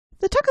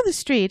The Talk of the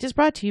Street is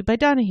brought to you by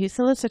Donahue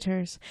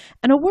Solicitors,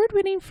 an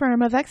award-winning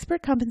firm of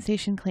expert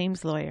compensation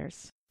claims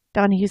lawyers.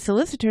 Donahue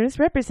Solicitors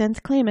represents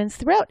claimants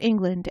throughout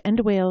England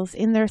and Wales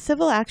in their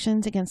civil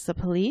actions against the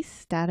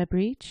police, data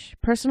breach,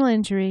 personal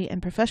injury,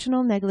 and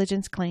professional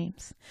negligence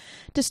claims.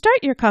 To start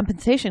your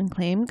compensation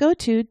claim, go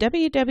to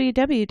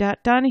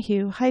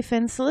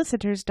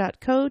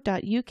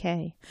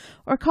www.donahue-solicitors.co.uk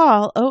or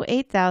call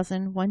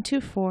 08000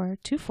 124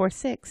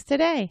 246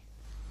 today.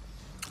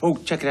 Oh,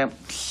 check it out.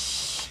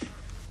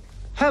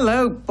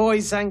 Hello,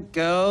 boys and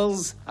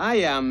girls. I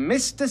am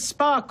Mr.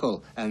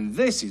 Sparkle, and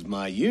this is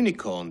my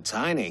unicorn,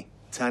 Tiny.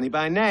 Tiny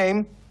by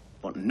name,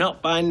 but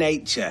not by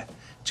nature.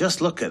 Just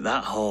look at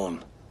that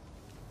horn.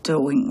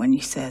 Don't wink when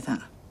you say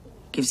that.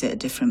 Gives it a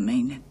different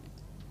meaning.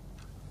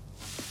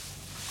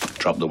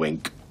 Drop the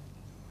wink.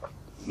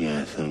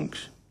 Yeah,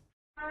 thanks.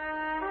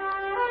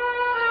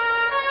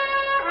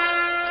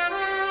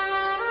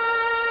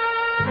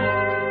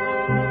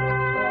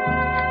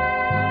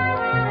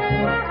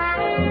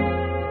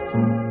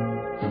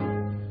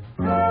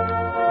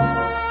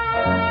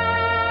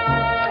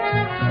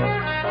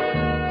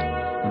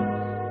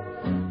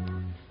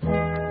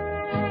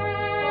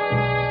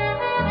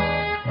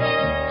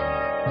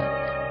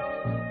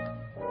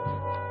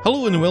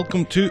 Hello and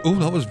welcome to... Oh,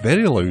 that was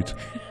very loud.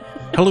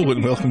 Hello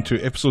and welcome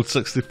to episode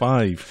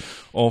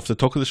 65 of The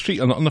Talk of the Street,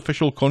 an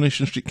unofficial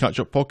Coronation Street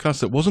catch-up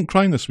podcast that wasn't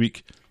crying this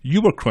week.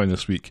 You were crying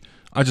this week.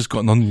 I just got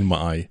an onion in my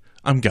eye.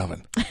 I'm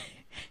Gavin.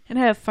 And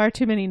I have far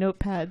too many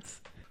notepads.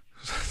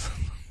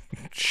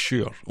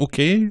 Sure.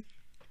 Okay.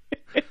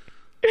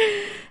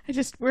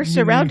 We're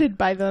surrounded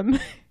by them.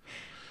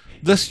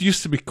 This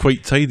used to be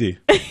quite tidy.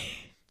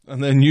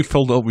 And then you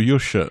filled it up with your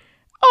shit.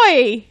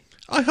 Oi!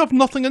 I have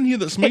nothing in here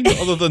that's mine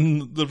other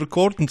than the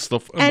recording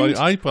stuff on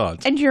my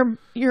iPad. And your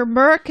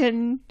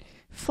Merkin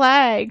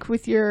flag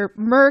with your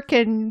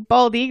Merkin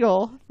bald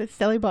eagle that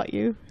Sally bought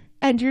you.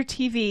 And your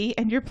TV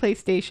and your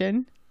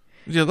PlayStation.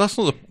 Yeah, that's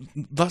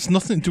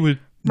nothing to do with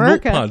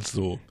Merca. notepads,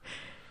 though.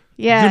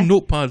 Yeah. Your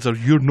notepads are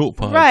your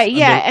notepads. Right,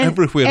 yeah. And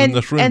they're everywhere in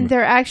this room. And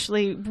they're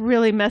actually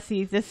really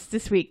messy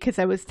this week because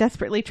I was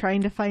desperately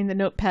trying to find the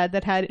notepad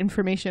that had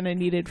information I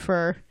needed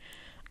for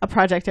a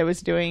project I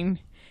was doing.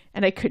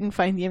 And I couldn't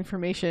find the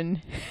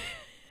information.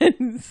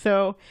 And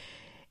so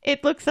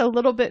it looks a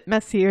little bit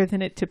messier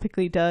than it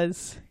typically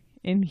does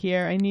in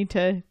here. I need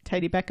to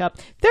tidy back up.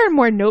 There are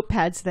more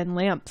notepads than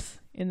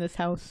lamps in this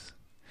house.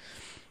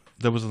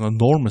 There was an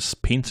enormous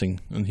painting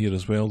in here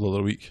as well the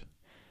other week.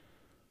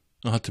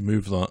 I had to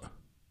move that.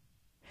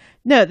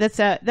 No,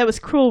 that was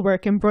crewel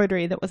work,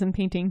 embroidery. That wasn't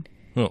painting.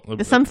 Well,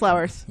 the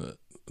sunflowers.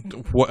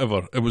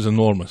 Whatever. It was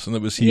enormous, and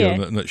it was here,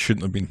 and it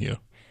shouldn't have been here.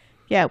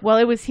 Yeah, well,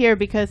 it was here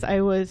because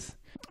I was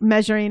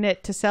measuring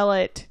it to sell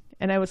it,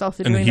 and I was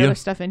also doing other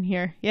stuff in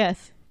here.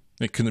 Yes.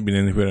 It couldn't have been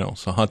anywhere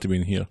else. I had to be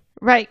in here.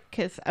 Right,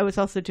 because I was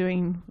also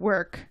doing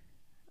work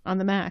on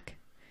the Mac.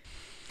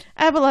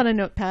 I have a lot of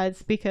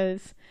notepads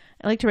because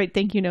I like to write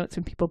thank you notes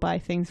when people buy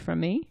things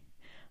from me.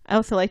 I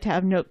also like to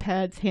have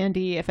notepads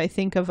handy if I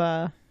think of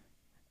an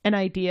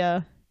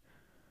idea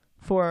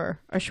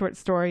for a short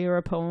story or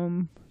a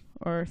poem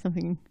or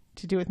something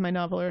to do with my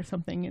novel or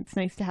something. It's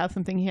nice to have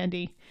something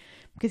handy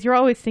because you're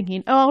always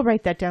thinking, oh, I'll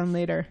write that down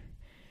later.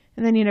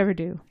 And then you never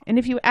do. And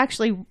if you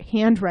actually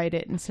handwrite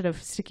it instead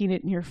of sticking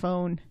it in your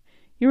phone,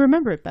 you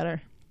remember it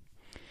better.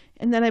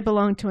 And then I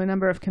belong to a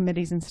number of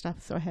committees and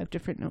stuff, so I have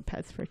different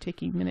notepads for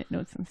taking minute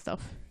notes and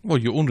stuff. Well,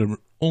 you only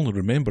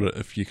remember it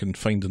if you can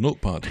find a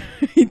notepad.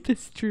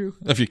 That's true.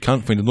 If you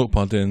can't find a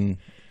notepad, then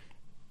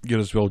you're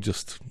as well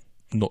just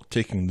not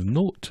taking the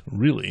note,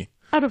 really.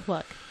 Out of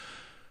luck.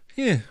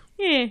 Yeah.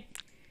 Yeah.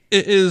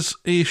 It is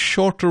a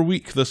shorter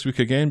week this week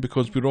again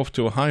because we're off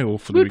to Ohio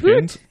for the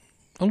weekend. Woot.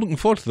 I'm looking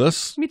forward to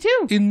this. Me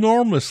too.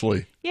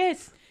 Enormously.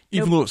 Yes.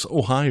 Even though it's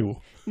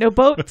Ohio. No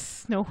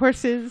boats, no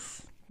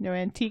horses, no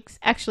antiques.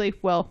 Actually,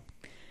 well,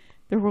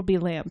 there will be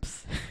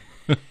lamps.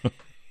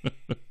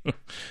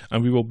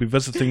 And we will be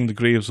visiting the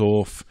graves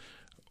of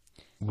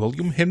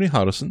William Henry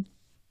Harrison.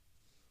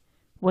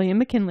 William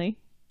McKinley.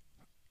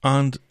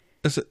 And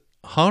is it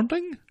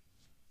Harding?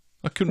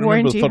 I couldn't Warren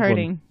remember the G. third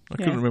Harding. one. I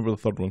couldn't remember the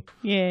third one.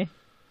 Yeah.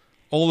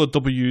 All the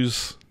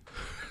W's.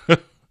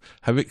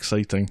 How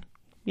exciting.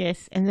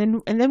 Yes, and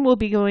then we'll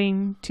be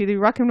going to the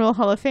Rock and Roll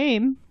Hall of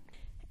Fame,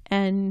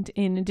 and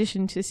in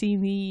addition to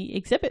seeing the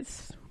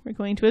exhibits, we're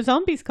going to a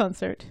Zombies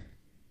concert.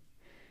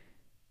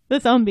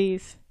 The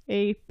Zombies,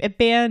 a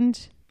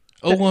band.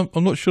 Oh,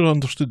 I'm not sure I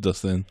understood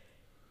this then.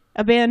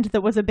 A band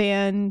that was a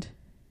band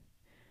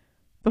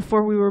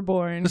before we were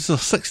born. This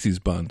is a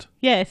 60s band.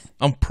 Yes.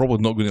 I'm probably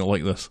not going to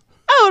like this.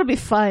 Oh, it'll be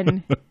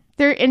fun.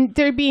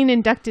 They're being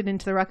inducted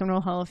into the Rock and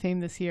Roll Hall of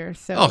Fame this year.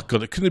 So. Oh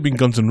God, it couldn't have been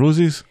Guns N'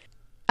 Roses.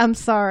 I'm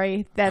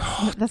sorry,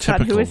 that's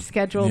not who is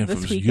scheduled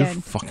this weekend.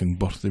 Your fucking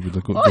birthday would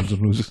have got Guns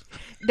N' Roses.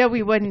 No,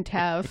 we wouldn't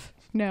have.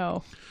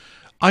 No.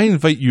 I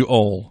invite you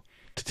all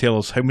to tell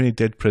us how many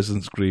dead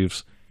presidents'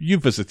 graves you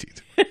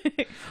visited.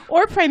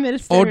 Or prime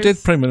ministers. Or dead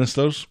prime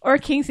ministers. Or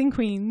kings and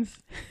queens.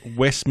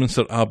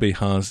 Westminster Abbey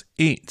has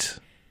 8.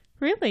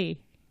 Really?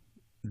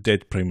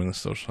 Dead prime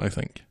ministers, I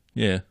think.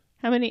 Yeah.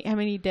 How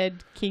many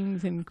dead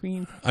kings and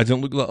queens? I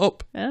didn't look that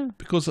up Oh.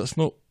 because that's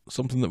not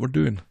something that we're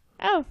doing.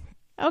 Oh,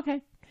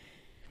 okay.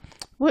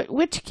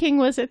 Which king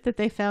was it that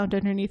they found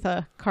underneath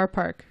a car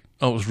park?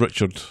 Oh, it was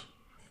Richard.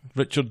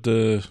 Richard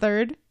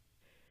Third?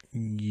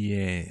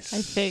 Yes.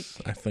 I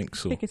think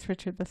so. I think it's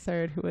Richard the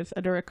Third who was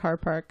under a car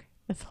park.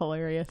 That's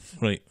hilarious.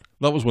 Right.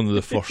 That was one of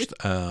the first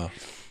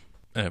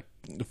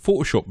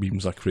Photoshop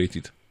memes I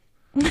created.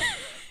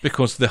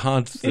 Because they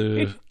had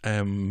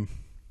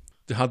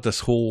this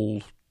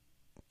whole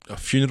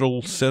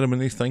funeral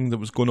ceremony thing that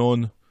was going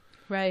on.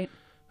 Right.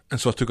 And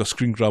so I took a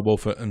screen grab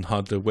of it and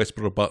had the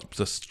Westboro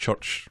Baptist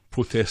Church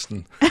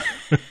protesting.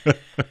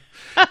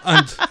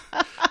 And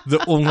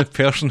the only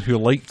person who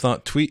liked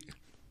that tweet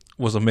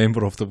was a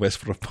member of the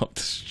Westboro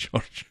Baptist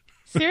Church.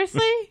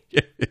 Seriously?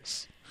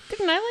 Yes.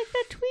 Didn't I like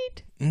that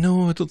tweet?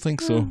 No, I don't think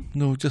so.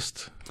 No,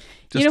 just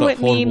you know that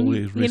what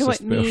horribly meme? racist You know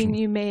what person. meme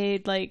you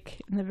made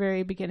like in the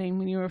very beginning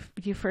when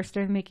you first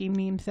started making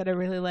memes that I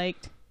really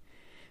liked?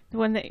 The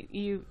one that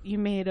you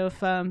made of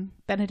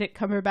Benedict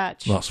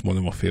Cumberbatch. That's one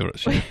of my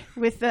favourites. Yeah.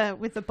 with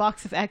the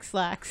box of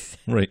X-Lax.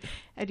 Right.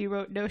 And you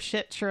wrote "No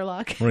shit,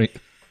 Sherlock." Right.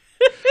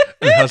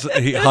 He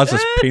has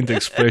this pained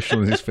expression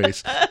on his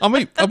face. I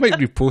might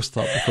repost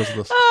that because of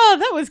this. Oh,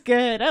 that was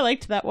good. I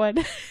liked that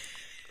one.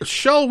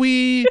 Shall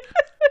we?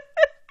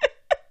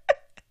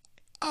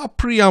 A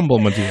preamble,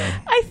 my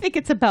dear. I think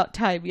it's about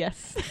time,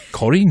 yes.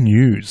 Corrie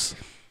News.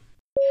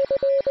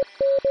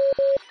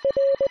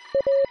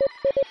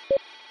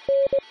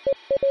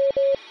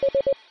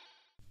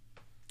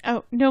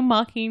 Oh, no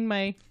mocking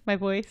my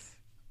voice.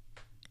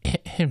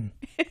 Ahem.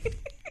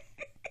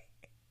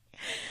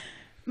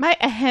 My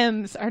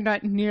ahems are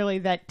not nearly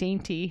that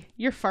dainty.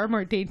 You're far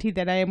more dainty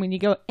than I am when you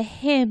go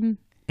ahem.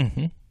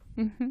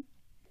 Mm-hmm.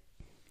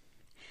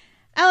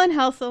 Alan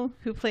Halsell,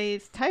 who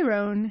plays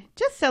Tyrone,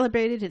 just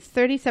celebrated his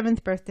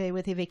 37th birthday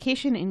with a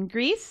vacation in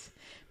Greece,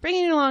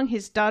 bringing along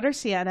his daughter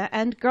Sienna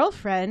and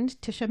girlfriend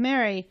Tisha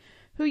Mary,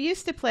 who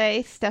used to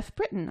play Steph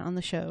Britton on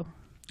the show.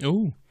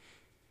 Oh.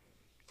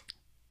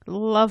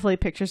 Lovely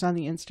pictures on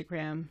the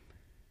Instagram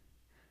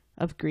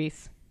of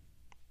Greece.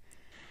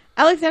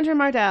 Alexandra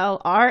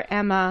Mardell, our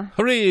Emma,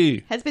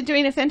 Hooray! has been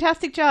doing a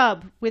fantastic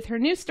job with her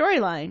new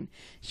storyline.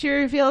 She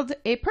revealed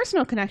a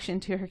personal connection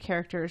to her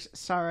character's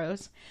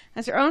sorrows,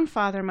 as her own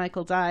father,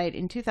 Michael, died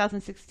in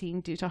 2016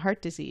 due to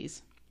heart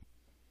disease.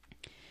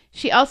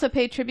 She also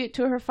paid tribute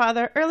to her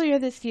father earlier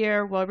this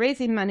year while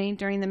raising money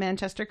during the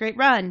Manchester Great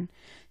Run.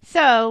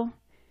 So,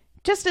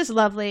 just as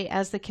lovely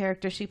as the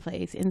character she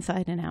plays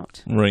Inside and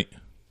Out. Right.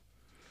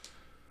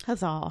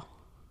 Huzzah.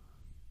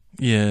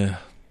 Yeah.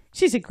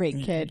 She's a great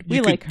kid.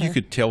 We like her. You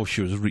could tell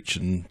she was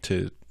reaching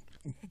to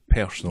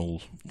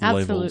personal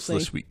levels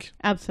this week.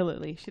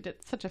 Absolutely. She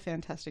did such a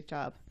fantastic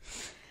job.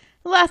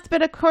 Last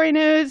bit of Corrie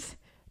news.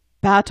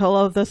 Battle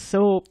of the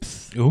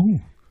Soaps.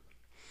 Oh.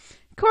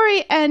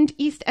 Corrie and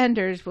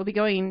EastEnders will be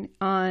going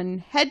on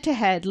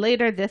head-to-head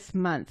later this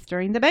month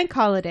during the bank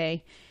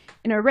holiday.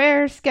 In a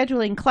rare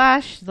scheduling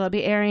clash, they'll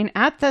be airing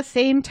at the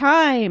same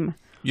time.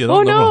 Yeah, that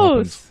Who never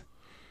knows? happens.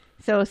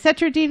 So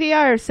set your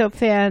DVR, soap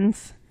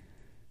fans.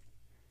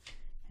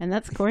 And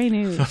that's Corrie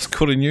news. That's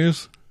Corrie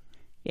News.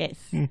 Yes.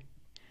 Oh,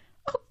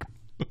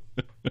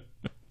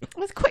 I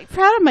was quite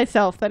proud of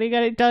myself that I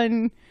got it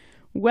done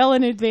well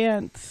in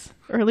advance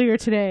earlier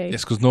today.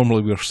 Yes, because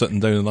normally we're sitting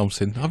down and I'm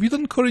saying, have you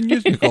done Corrie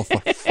News? And you go, for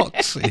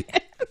fuck's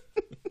sake.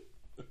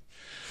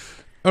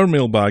 Our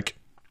mailbag.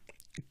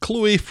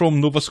 Chloe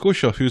from Nova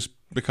Scotia, who's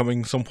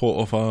becoming somewhat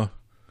of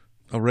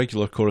a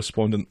regular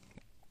correspondent.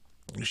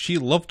 She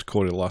loved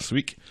Corrie last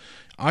week.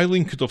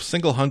 Eileen could have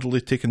single-handedly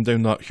taken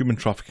down that human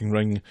trafficking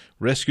ring,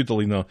 rescued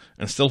Alina,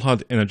 and still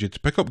had energy to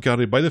pick up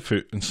Gary by the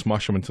foot and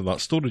smash him into that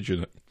storage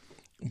unit.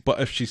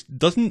 But if she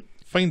doesn't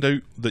find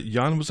out that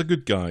Jan was a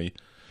good guy,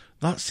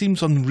 that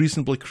seems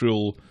unreasonably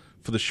cruel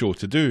for the show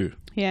to do.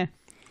 Yeah.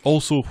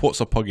 Also,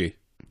 what's a puggy?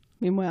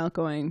 Meanwhile,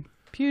 going,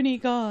 puny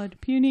God,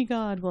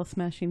 while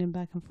smashing him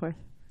back and forth.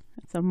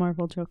 That's a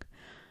Marvel joke.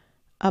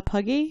 A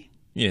puggy?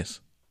 Yes.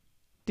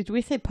 Did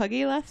we say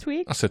puggy last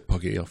week? I said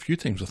puggy a few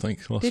times, I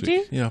think, last Did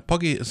week. you? Yeah,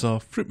 puggy is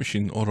a fruit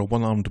machine or a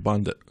one-armed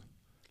bandit.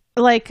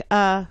 Like,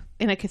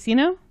 in a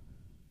casino?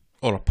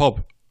 Or a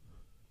pub.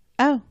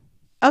 Oh,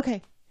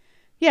 okay.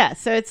 Yeah,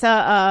 so it's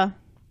what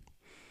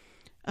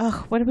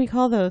do we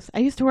call those? I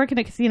used to work in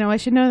a casino. I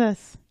should know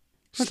this.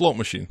 Slot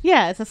machine.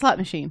 Yeah, it's a slot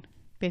machine,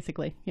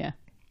 basically. Yeah.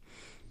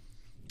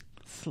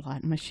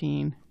 Slot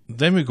machine.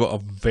 Then we got a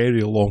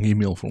very long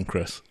email from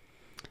Chris.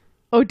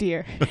 Oh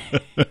dear.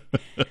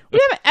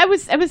 I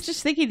was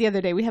just thinking the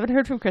other day, we haven't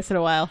heard from Chris in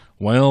a while.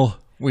 Well,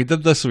 we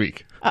did this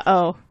week.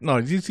 Uh-oh.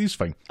 No, he's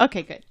fine.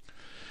 Okay, good.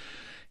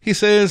 He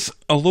says,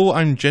 although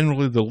I'm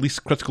generally the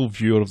least critical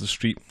viewer of The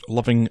Street,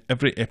 loving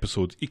every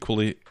episode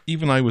equally,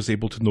 even I was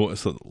able to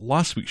notice that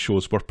last week's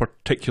shows were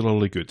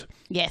particularly good.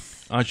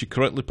 Yes. As you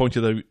correctly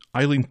pointed out,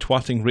 Eileen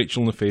twatting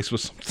Rachel in the face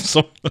was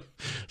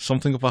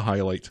something of a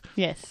highlight.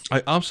 Yes.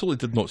 I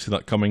absolutely did not see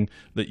that coming,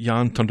 that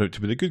Jan turned out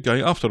to be the good guy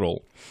after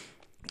all.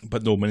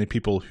 but know many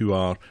people who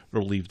are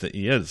relieved that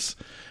he is.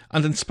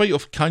 And in spite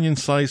of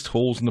canyon-sized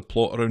holes in the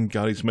plot around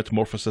Gary's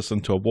metamorphosis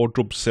into a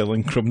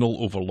wardrobe-selling criminal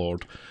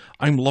overlord,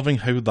 I'm loving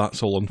how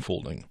that's all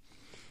unfolding.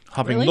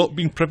 Having Really? not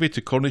been privy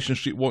to Coronation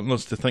Street wanting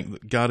us to think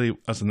that Gary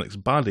is the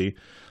next baddie,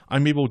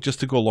 I'm able just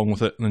to go along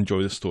with it and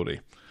enjoy the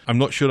story. I'm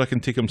not sure I can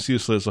take him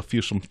seriously as a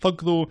fearsome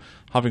thug though,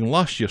 having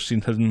last year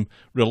seen him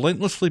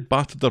relentlessly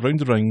battered around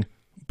the ring,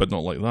 but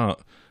not like that,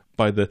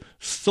 by the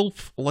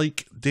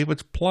sylph-like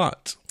David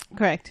Platt.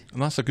 Correct.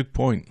 And that's a good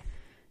point.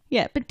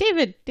 Yeah, but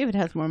David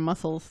has more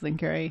muscles than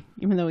Gary,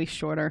 even though he's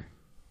shorter.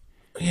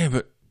 Yeah,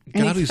 but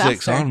And he's Gary's faster.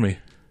 ex-army.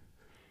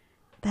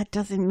 That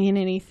doesn't mean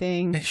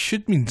anything. It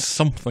should mean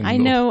something, I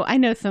though.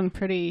 know some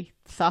pretty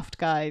soft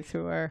guys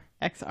who are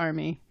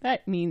ex-army.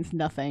 That means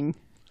nothing.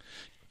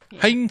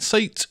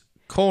 Hindsight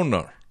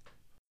Corner.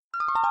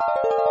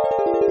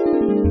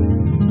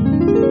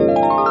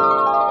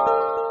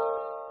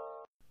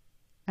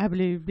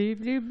 Blue, blue,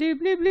 blue, blue,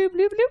 blue, blue,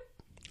 blue, blue.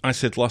 I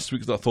said last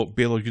week that I thought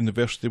Baylor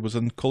University was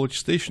in College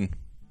Station.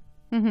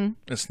 Mm-hmm.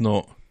 It's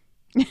not.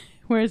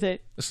 Where is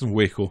it? It's in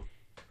Waco.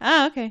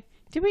 Ah, okay.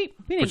 Did we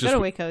didn't Which go is to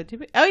wh- Waco, did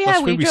we? Oh yeah, That's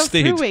where we we drove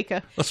stayed. through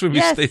Waco. That's where we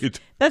Yes, stayed.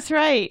 That's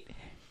right.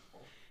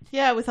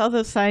 Yeah, with all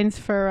those signs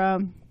for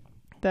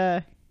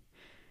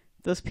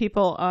those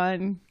people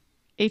on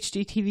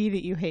HGTV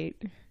that you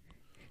hate.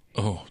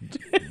 Oh.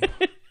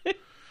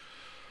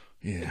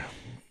 Yeah.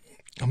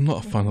 I'm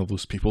not a fan of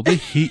those people. They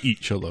hate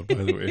each other, by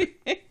the way.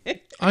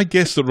 I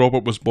guess that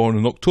Robert was born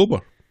in October.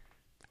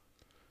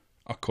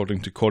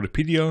 According to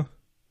Coripedia,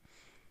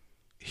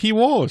 he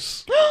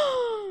was.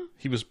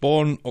 He was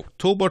born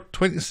October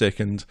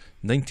 22nd,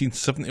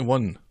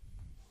 1971.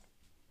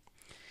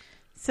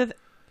 So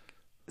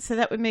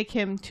that would make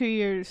him 2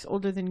 years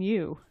older than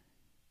you.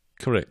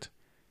 Correct.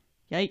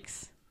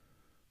 Yikes.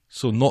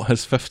 So not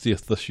his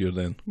 50th this year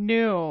then.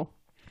 No,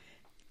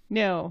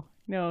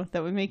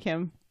 that would make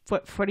him,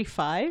 what,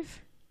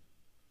 45?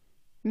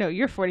 No,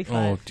 you're 45.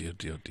 Oh, dear,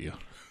 dear, dear.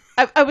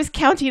 I was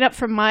counting up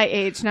from my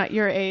age, not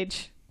your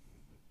age.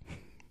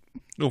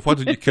 No, why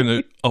did you count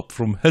it up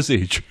from his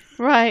age?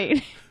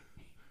 Right.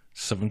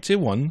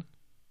 71.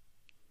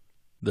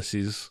 This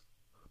is...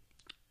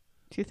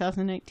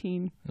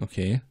 2019.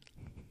 Okay.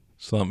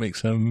 So that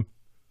makes him...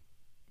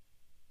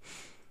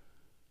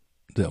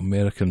 The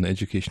American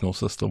educational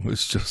system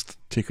is just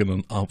taking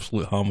an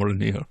absolute hammer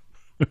in here.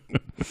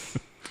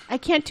 I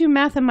can't do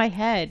math in my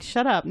head.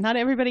 Shut up. Not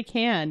everybody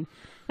can.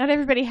 Not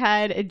everybody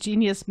had a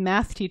genius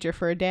math teacher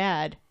for a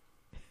dad.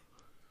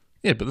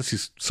 Yeah, but this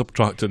is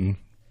subtracting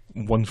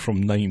 1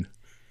 from 9.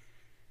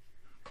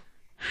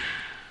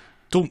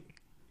 Don't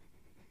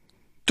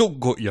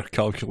go to your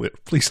calculator.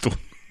 Please don't.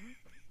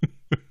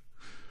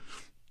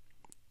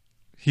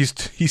 He's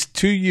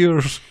 2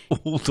 years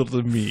older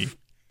than me.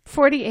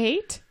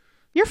 48?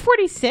 You're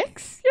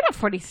 46? You're not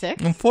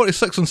 46. I'm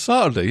 46 on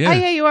Saturday, yeah. Oh,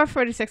 yeah, you are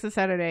 46 on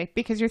Saturday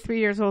because you're 3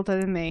 years older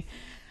than me.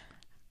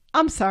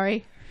 I'm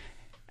sorry.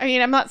 I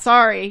mean, I'm not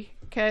sorry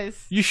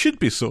because... You should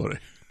be sorry.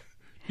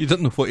 You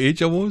didn't know what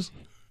age I was?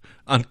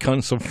 And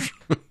cancer.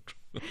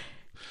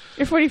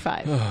 You're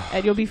 45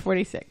 and you'll be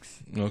 46.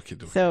 Okay,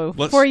 So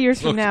 4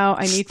 years from now,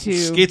 I need to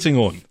Skating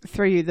on.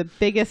 throw you the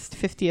biggest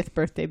 50th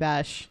birthday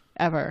bash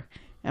ever.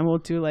 And we'll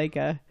do like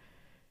a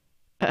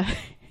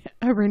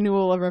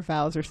renewal of our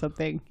vows or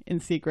something in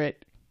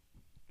secret.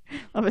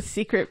 I'll have a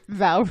secret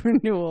vow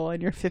renewal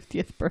on your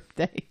 50th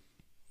birthday.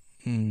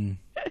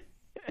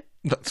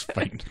 That's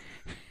fine.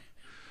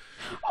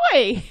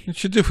 Oi! You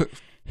should do it.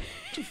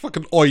 Don't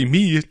fucking oi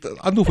me.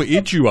 I know what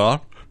age you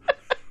are.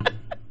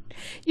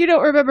 You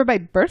don't remember my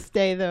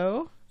birthday,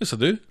 though. Yes, I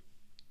do.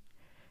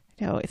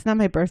 No, it's not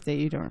my birthday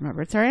you don't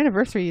remember. It's our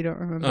anniversary you don't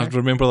remember. I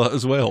remember that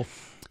as well.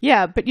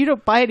 Yeah, but you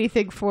don't buy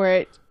anything for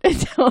it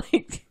until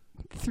like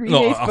 3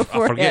 No, days I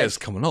before. forget it's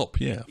coming up.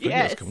 Yeah, I forget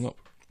Yes. it's coming up.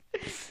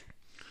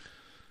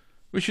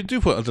 We should do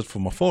what I did for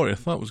my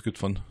 40th. That was good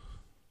fun.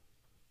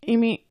 You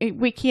mean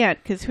we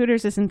can't because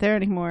Hooters isn't there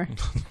anymore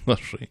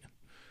That's right.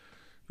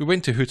 We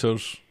went to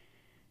Hooters.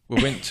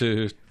 We went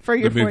to for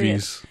your the 40th.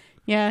 movies.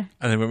 Yeah,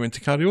 And then we went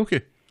to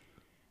karaoke.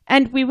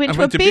 and we went I to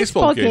went a to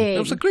baseball game. It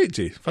was a great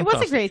day. Fantastic. It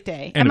was a great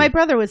day, and Anyway. my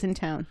brother was in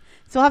town,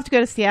 so I'll have to go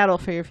to Seattle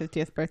for your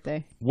 50th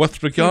birthday.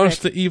 With regards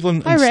to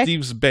Evelyn Hi, and Rick.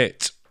 Steve's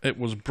bet, it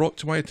was brought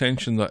to my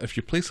attention that if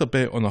you place a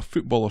bet on a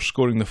footballer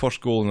scoring the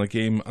first goal in a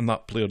game and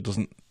that player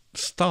doesn't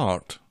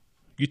start,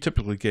 you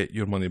typically get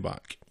your money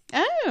back.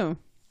 Oh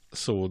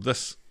So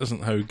this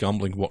isn't how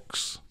gambling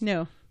works.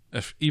 no,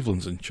 If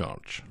Evelyn's in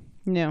charge,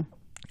 no.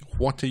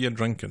 what are you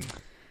drinking?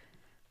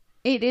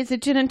 It is a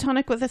gin and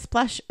tonic with a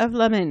splash of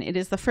lemon. It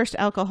is the first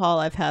alcohol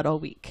I've had all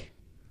week.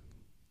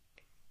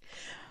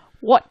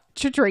 What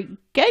you drinking?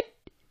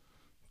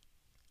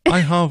 I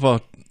have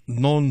a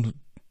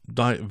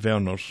non-diet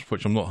Werner's,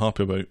 which I'm not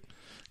happy about.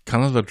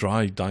 Canada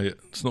Dry diet,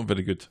 it's not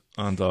very good.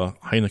 And a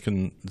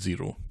Heineken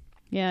Zero.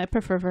 Yeah, I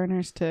prefer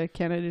Verner's to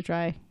Canada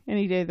Dry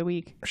any day of the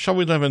week. Shall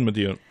we dive in, my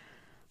dear?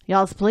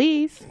 Y'all's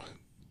please.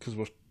 Because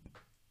we're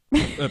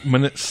at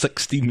minute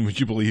 16, would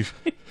you believe?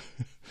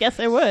 Yes,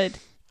 I would.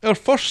 Our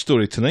first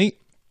story tonight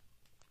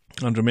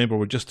And remember,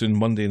 we're just doing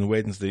Monday and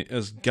Wednesday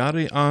is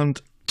Gary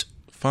and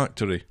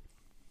Factory.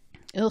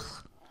 Ugh.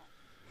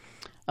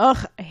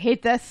 Ugh, I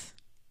hate this.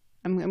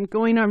 I'm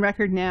going on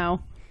record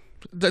now.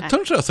 It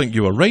turns out I think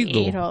you were right,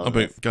 hate all though, of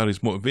about this.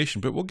 Gary's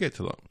motivation, but we'll get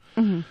to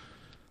that.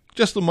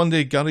 Just on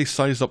Monday, Gary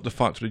sized up the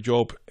factory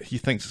job. He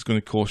thinks it's going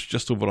to cost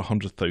just over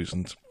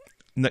 100,000.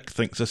 Nick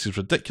thinks this is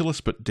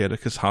ridiculous, but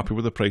Derek is happy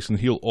with the price and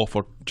he'll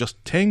offer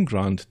just 10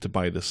 grand to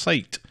buy the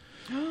site.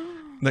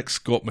 Nick's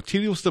got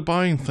materials to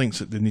buy and thinks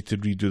that they need to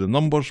redo the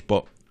numbers,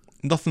 but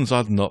nothing's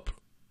adding up,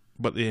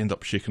 but they end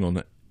up shaking on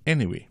it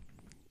anyway.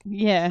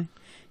 Yeah.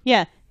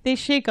 Yeah, they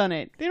shake on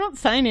it. They don't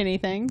sign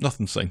anything.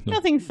 Nothing's signed. No.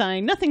 Nothing's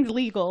signed. Nothing's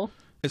legal.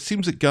 It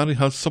seems that Gary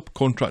has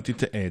subcontracted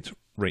to Ed.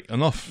 Right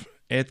enough.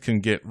 Ed can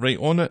get right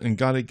on it and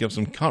Gary gives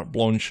him carte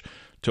blanche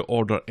to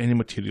order any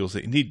materials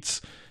that he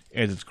needs.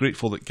 Ed is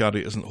grateful that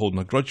Gary isn't holding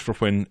a grudge for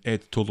when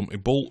Ed told him to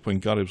bolt when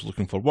Gary was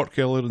looking for work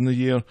earlier in the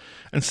year,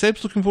 and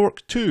Seb's looking for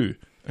work too,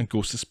 and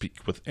goes to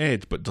speak with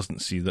Ed but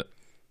doesn't see that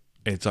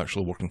Ed's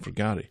actually working for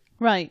Gary.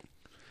 Right.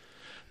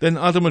 Then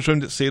Adam is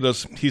round at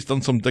Sarah's. He's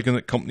done some digging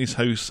at company's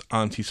house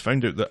and he's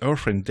found out that our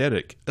friend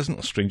Derek isn't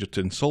a stranger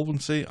to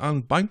insolvency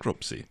and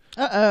bankruptcy.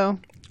 Uh-oh.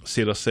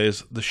 Sarah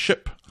says the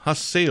ship has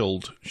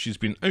sailed. She's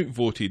been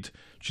outvoted.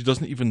 She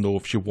doesn't even know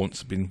if she wants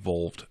to be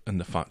involved in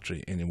the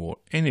factory anymore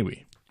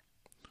anyway.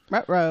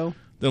 Ruh-roh.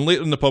 Then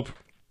later in the pub,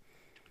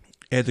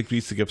 Ed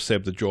agrees to give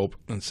Seb the job,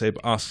 and Seb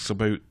asks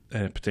about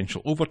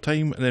potential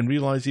overtime, and then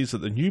realises that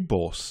the new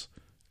boss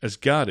is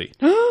Gary.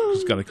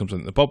 Because Gary comes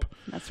into the pub.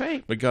 That's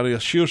right. But Gary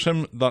assures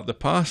him that the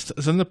past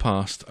is in the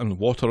past and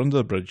water under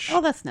the bridge.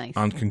 Oh, that's nice.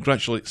 And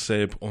congratulates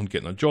Seb on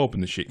getting a job,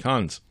 and they shake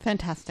hands.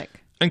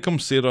 Fantastic. In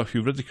comes Sarah,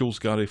 who ridicules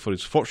Gary for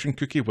his fortune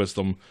cookie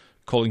wisdom,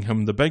 calling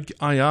him the big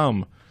I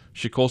am.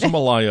 She calls him a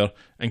liar,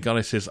 and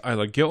Gary says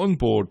either get on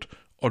board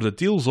or the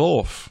deal's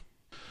off.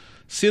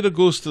 Sarah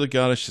goes to the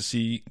garage to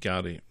see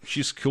Gary.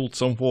 She's cooled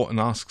somewhat and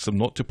asks him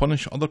not to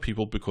punish other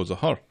people because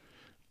of her.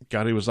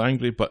 Gary was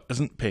angry but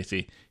isn't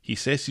petty. He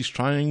says he's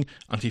trying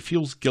and he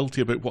feels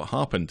guilty about what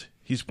happened.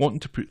 He's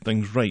wanting to put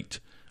things right,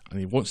 and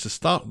he wants to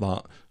start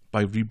that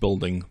by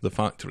rebuilding the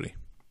factory.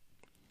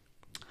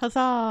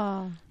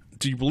 Huzzah.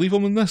 Do you believe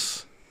him in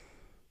this?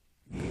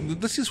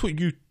 This is what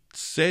you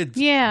said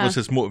was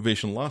his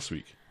motivation last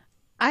week.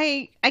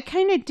 I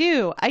kind of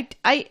do.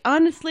 I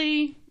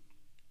honestly,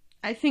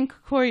 I think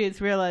Corey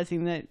is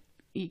realizing that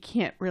you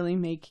can't really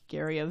make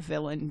Gary a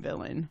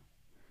villain.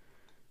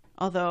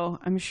 Although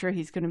I'm sure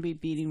he's going to be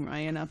beating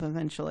Ryan up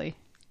eventually.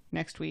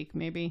 Next week,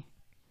 maybe.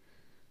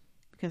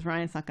 Because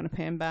Ryan's not going to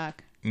pay him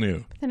back.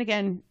 No. But then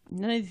again,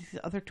 none of these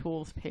other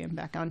tools pay him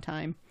back on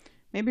time.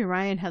 Maybe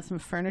Ryan has some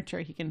furniture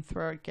he can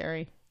throw at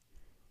Gary.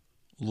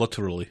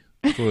 Literally.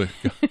 Like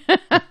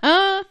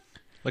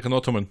an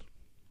ottoman.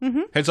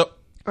 Mm-hmm. Heads up.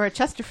 Or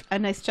a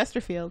nice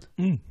Chesterfield.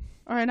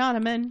 Or an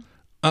ottoman.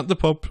 At the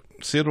pub,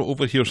 Sarah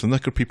overhears the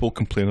Knicker people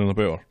complaining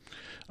about her.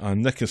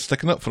 And Nick is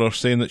sticking up for her,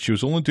 saying that she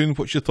was only doing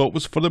what she thought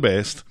was for the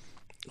best.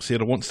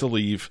 Sarah wants to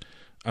leave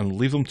and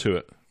leave them to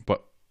it,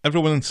 but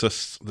everyone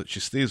insists that she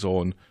stays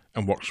on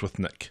and works with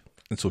Nick,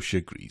 and so she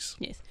agrees.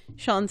 Yes.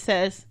 Sean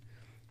says,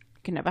 you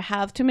can never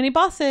have too many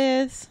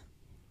bosses.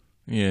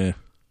 Yeah.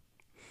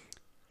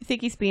 I think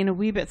he's being a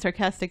wee bit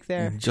sarcastic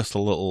there. Just a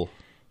little.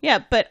 Yeah,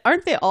 but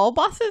aren't they all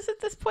bosses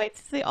at this point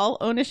since they all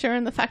own a share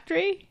in the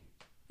factory?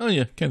 Oh,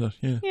 yeah, kind of,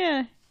 yeah.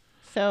 Yeah.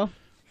 So,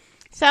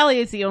 Sally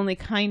is the only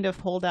kind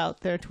of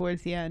holdout there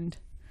towards the end.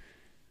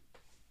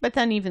 But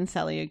then even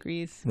Sally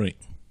agrees. Right.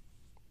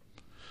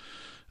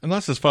 And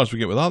that's as far as we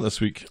get with that this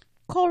week.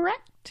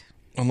 Correct.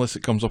 Unless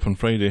it comes up on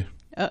Friday.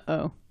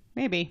 Uh-oh.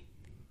 Maybe.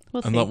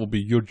 We'll and see. that will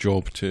be your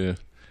job to...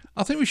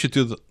 I think we should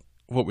do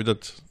what we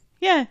did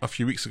a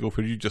few weeks ago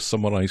where you just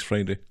summarise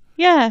Friday.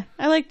 Yeah,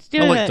 I liked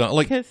doing I like it. that. I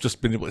like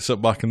just being able to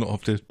sit back and not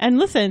have to and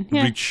listen.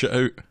 Yeah. read shit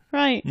out.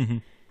 Right. Mm-hmm.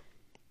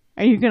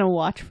 Are you going to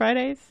watch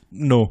Fridays?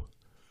 No.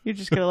 You're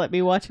just going to let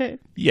me watch it?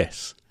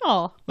 Yes.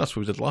 Oh. That's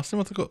what we did last time.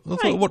 I thought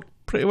it worked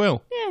pretty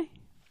well. Yeah.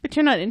 But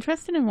you're not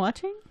interested in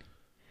watching?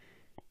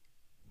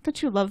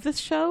 Don't you love this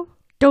show?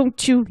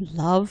 Don't you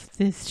love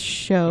this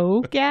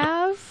show,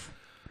 Gav?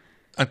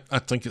 I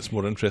think it's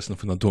more interesting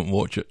when I don't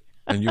watch it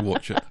and you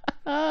watch it.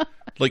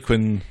 Like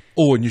when,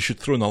 and you should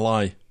throw in a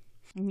lie.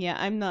 Yeah,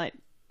 I'm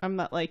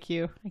not like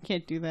you. I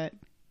can't do that.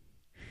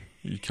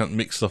 You can't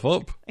make stuff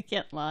up. I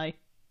can't lie.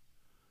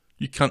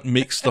 You can't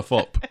make stuff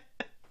up.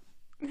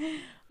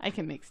 I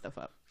can make stuff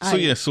up.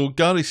 So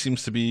Gary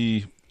seems to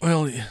be,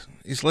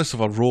 he's less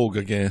of a rogue,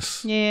 I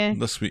guess. Yeah.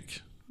 This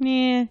week.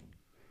 Yeah.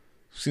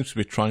 Seems to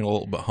be trying a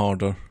little bit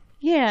harder.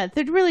 Yeah,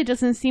 there really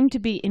doesn't seem to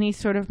be any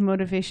sort of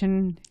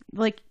motivation.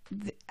 Like,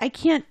 I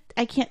can't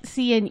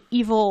see an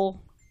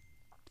evil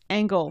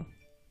angle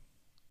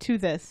to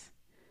this.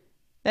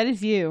 That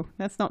is you.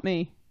 That's not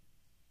me.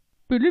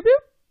 Boop, boop,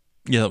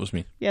 boop. Yeah, that was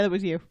me. Yeah, that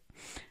was you.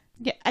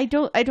 Yeah, I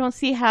don't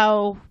see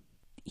how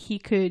he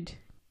could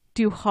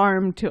do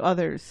harm to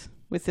others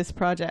with this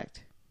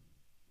project.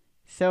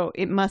 So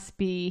it must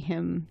be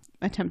him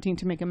attempting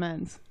to make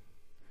amends.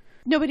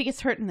 Nobody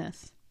gets hurt in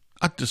this.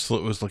 I just thought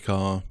it was like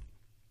an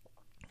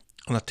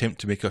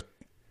attempt to make a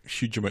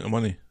huge amount of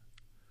money.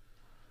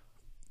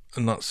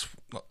 And that's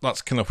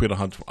kind of where I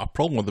had a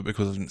problem with it,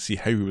 because I didn't see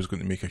how he was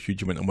going to make a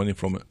huge amount of money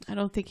from it. I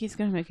don't think he's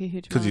going to make a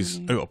huge amount Because of he's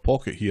money. out of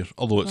pocket here,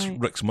 although it's Right.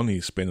 Rick's money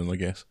he's spending, I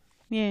guess.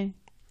 Yeah.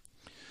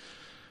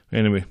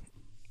 Anyway,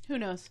 Who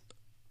knows?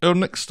 our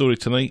next story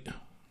tonight.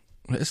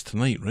 It is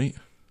tonight, right?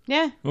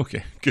 Yeah.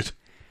 Okay, good.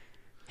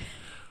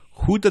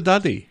 Who da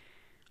daddy?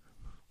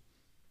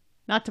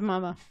 Not to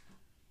mama.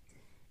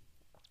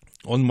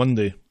 On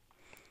Monday,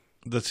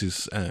 this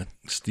is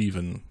Steve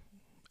and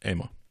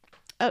Emma.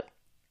 Oh,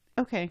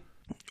 okay.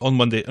 On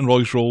Monday, in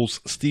Roy's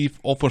Rolls, Steve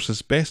offers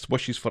his best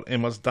wishes for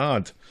Emma's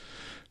dad.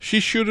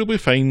 She's sure he'll be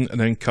fine, and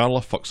then Carla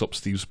fucks up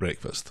Steve's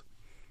breakfast.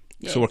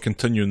 Yeah. So we're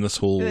continuing this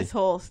whole... This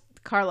whole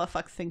Carla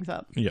fucks things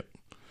up. Yep.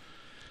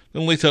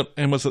 Then later,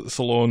 Emma's at the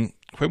salon.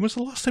 When was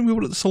the last time we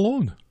were at the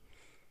salon?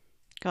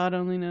 God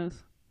only knows.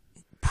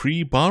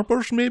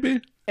 Pre-barbers,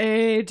 maybe?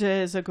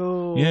 Ages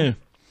ago. Yeah.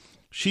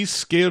 She's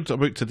scared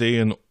about today,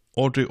 and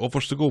Audrey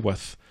offers to go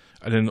with,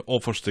 and then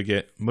offers to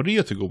get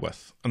Maria to go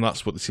with. And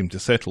that's what they seem to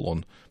settle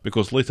on,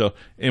 because later,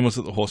 Emma's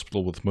at the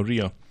hospital with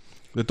Maria.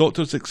 The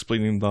doctor's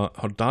explaining that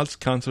her dad's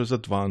cancer is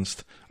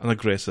advanced and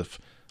aggressive,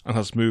 and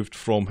has moved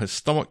from his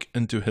stomach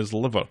into his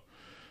liver.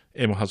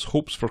 Emma has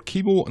hopes for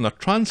chemo and a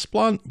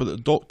transplant, but the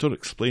doctor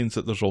explains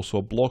that there's also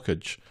a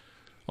blockage.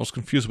 I was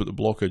confused about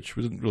the blockage.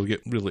 We didn't really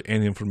get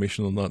any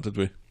information on that, did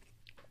we?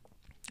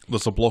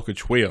 There's a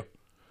blockage where?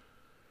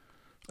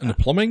 In the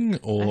plumbing,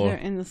 or Either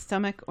in the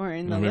stomach or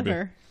in the Maybe.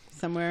 liver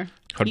somewhere.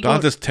 her He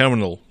dad go- is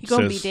terminal? he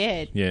gonna be says-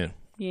 dead. Yeah.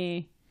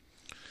 Yeah.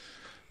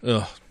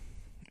 Ugh,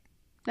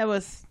 That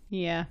was,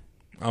 yeah.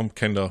 I'm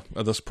kind of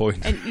at this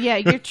point And yeah,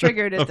 you're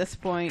triggered at this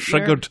point. You're-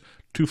 triggered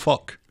to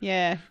fuck,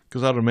 Yeah.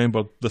 because I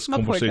remember this My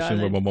poor conversation with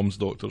darling. my mum's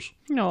doctors,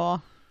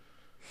 No.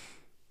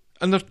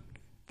 and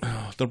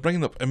they're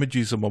bringing up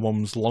images of my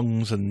mum's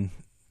lungs and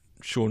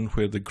showing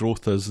where the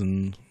growth is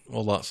and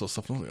all that sort of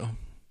stuff. I'm like, oh,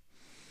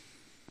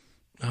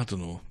 I don't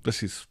know.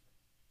 This is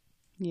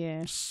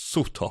Yeah.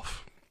 so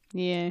tough.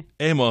 Yeah.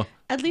 Emma,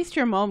 At least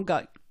your mom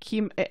got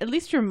chemo. At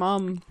least your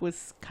mom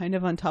was kind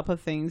of on top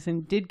of things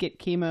and did get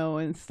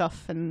chemo and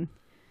stuff. And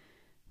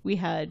we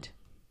had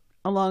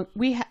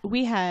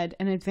we had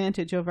an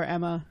advantage over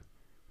Emma.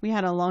 We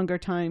had a longer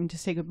time to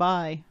say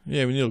goodbye.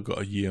 yeah, we nearly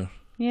got a year.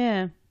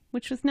 Yeah,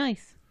 which was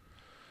nice.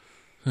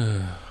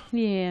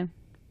 Yeah.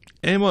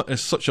 Emma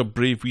is such a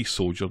brave wee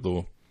soldier,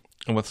 though,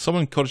 and with some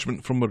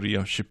encouragement from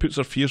Maria, she puts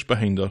her fears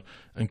behind her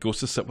and goes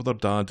to sit with her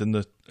dad in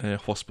the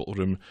hospital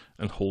room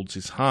and holds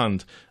his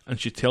hand, and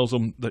she tells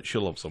him that she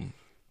loves him.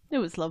 It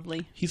was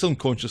lovely. He's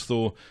unconscious,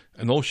 though,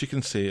 and all she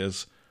can say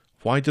is,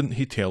 why didn't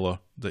he tell her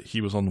that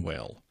he was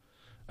unwell?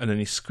 And then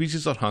he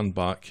squeezes her hand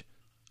back,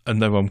 and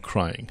now I'm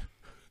crying.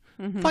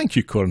 Thank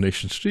you,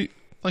 Coronation Street.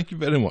 Thank you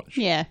very much.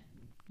 Yeah.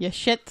 You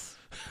shits.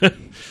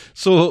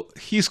 So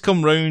he's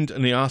come round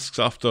and he asks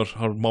after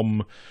her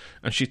mum,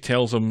 and she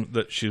tells him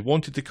that she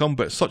wanted to come,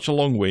 but it's such a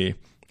long way.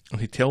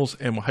 And he tells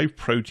Emma how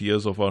proud he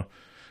is of her,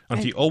 and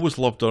he always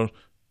loved her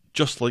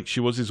just like she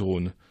was his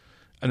own.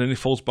 And then he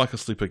falls back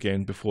asleep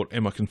again before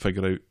Emma can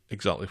figure out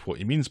exactly what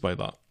he means by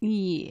that.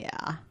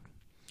 Yeah.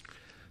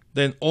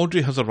 Then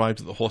Audrey has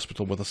arrived at the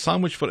hospital with a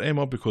sandwich for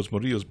Emma because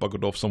Maria's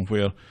buggered off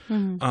somewhere,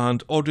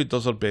 and Audrey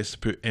does her best to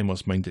put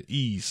Emma's mind at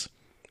ease.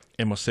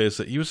 Emma says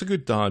that he was a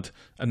good dad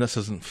and this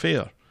isn't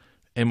fair.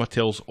 Emma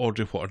tells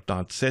Audrey what her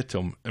dad said to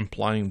him,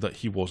 implying that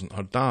he wasn't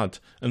her dad,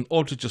 and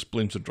Audrey just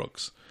blames the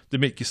drugs. They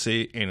make you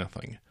say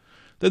anything.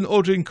 Then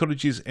Audrey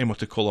encourages Emma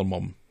to call her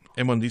mum.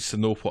 Emma needs to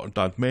know what her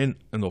dad meant,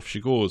 and off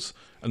she goes.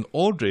 And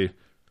Audrey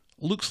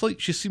looks like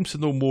she seems to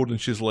know more than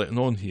she's letting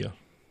on here.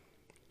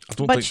 I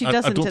don't But think she I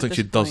doesn't don't at think this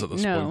she does point, at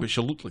this no. point, but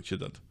she looked like she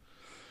did.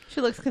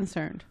 She looks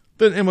concerned.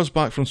 Then Emma's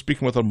back from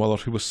speaking with her mother,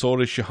 who was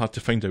sorry she had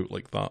to find out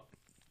like that.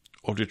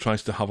 Audrey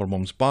tries to have her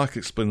mum's back,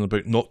 explaining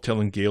about not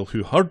telling Gail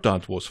who her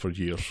dad was for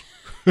years.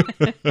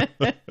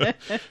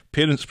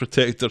 Parents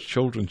protect their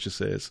children, she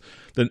says.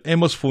 Then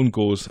Emma's phone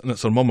goes, and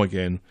it's her mum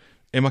again.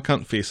 Emma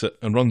can't face it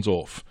and runs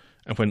off.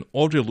 And when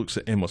Audrey looks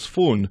at Emma's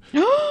phone,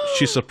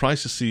 she's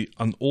surprised to see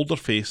an older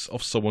face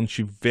of someone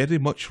she very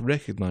much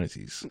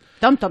recognises.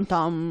 Dum dum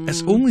dum.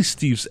 It's only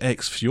Steve's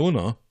ex,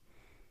 Fiona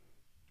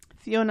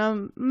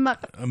Fiona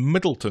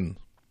Middleton.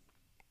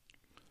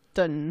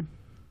 Dun.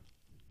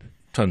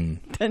 Tun.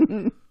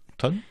 Dun.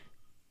 Tun?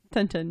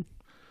 Tintin.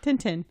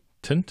 Tintin.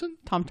 Tintin?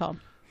 Tom Tom.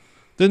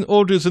 Then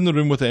Audrey's in the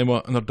room with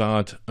Emma and her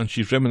dad, and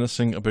she's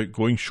reminiscing about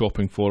going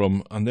shopping for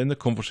him, and then the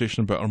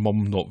conversation about her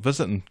mum not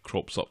visiting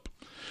crops up.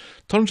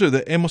 Turns out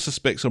that Emma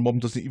suspects her mum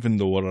doesn't even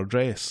know her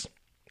address.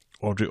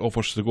 Audrey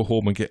offers to go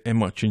home and get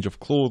Emma a change of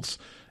clothes.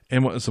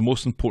 Emma is the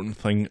most important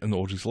thing in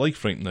Audrey's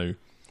life right now.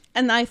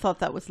 And I thought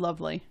that was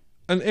lovely.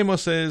 And Emma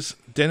says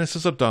Dennis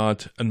is her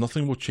dad and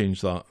nothing will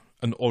change that,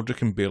 and Audrey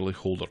can barely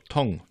hold her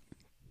tongue.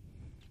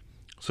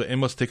 So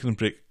Emma's taking a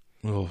break.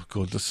 Oh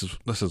God, this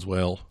is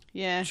well.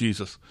 Yeah.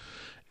 Jesus.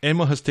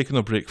 Emma has taken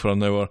a break for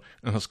an hour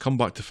and has come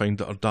back to find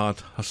that her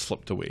dad has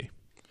slipped away.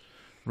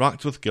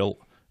 Racked with guilt,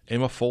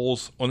 Emma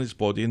falls on his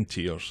body in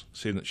tears,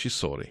 saying that she's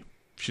sorry.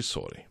 She's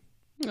sorry.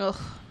 Ugh.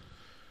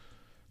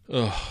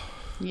 Ugh.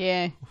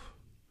 Yeah.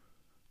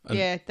 And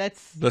yeah,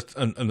 that's...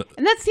 And And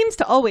that seems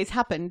to always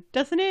happen,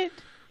 doesn't it?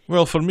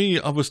 well, for me,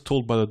 I was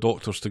told by the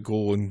doctors to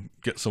go and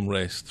get some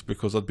rest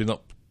because I'd been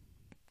up.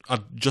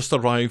 I'd just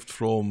arrived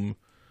from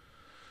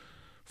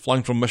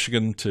flying from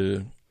Michigan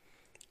to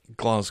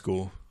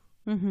Glasgow.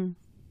 Mm-hmm.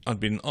 I'd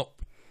been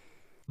up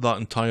that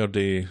entire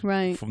day,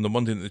 Right. from the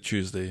Monday to the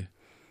Tuesday.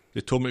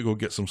 They told me to go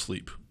get some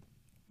sleep.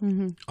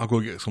 Mm-hmm. I'll go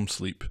get some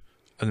sleep,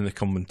 and then they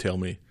come and tell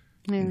me,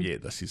 Yeah.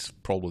 this is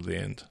probably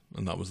the end,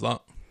 and that was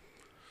that.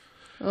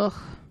 Ugh.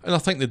 And I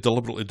think they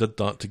deliberately did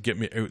that to get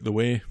me out of the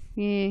way.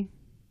 Yeah.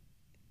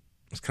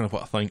 That's kind of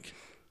what I think.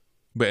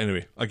 But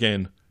anyway,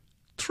 again,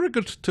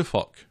 triggered to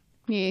fuck.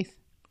 Yes.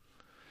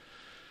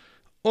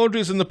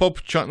 Audrey's in the pub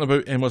chatting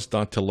about Emma's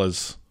dad to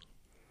Liz.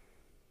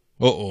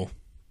 Uh-oh.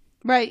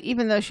 Right,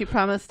 even though she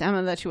promised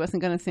Emma that she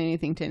wasn't going to say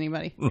anything to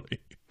anybody. Right.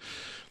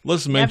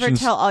 Liz Never mentions,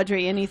 tell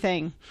Audrey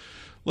anything.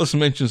 Liz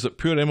mentions that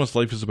poor Emma's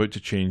life is about to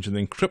change, and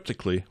then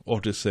cryptically,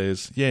 Audrey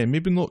says, yeah,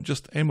 maybe not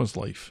just Emma's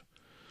life.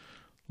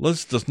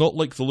 Liz does not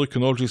like the look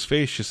on Audrey's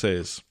face, she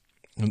says.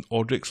 And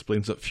Audrey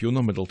explains that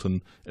Fiona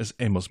Middleton is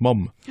Emma's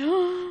mum.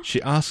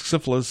 She asks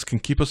if Liz can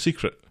keep a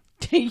secret.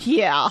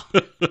 Yeah.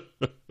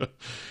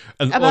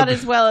 And About Audrey,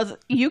 as well as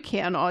you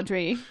can,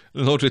 Audrey.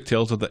 and Audrey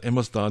tells her that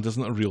Emma's dad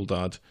isn't a real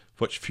dad,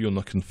 which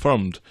Fiona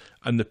confirmed,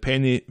 and the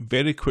penny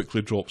very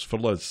quickly drops for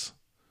Liz.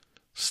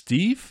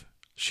 Steve?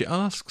 She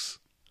asks.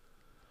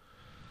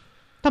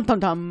 Dum dum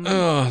dum.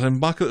 Then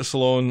back at the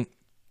salon,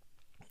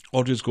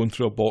 Audrey's going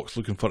through a box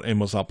looking for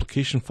Emma's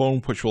application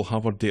form, which will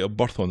have her date of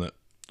birth on it,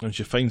 and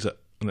she finds it,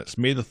 and it's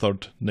May the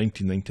 3rd,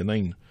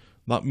 1999.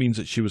 That means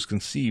that she was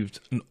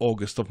conceived in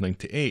August of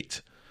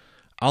 98.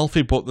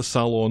 Alfie bought the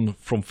salon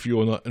from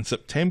Fiona in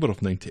September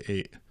of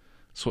 98.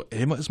 So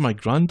Emma is my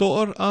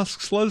granddaughter?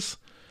 Asks Liz.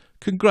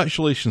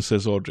 Congratulations,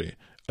 says Audrey,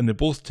 and they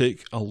both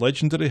take a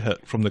legendary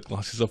hit from the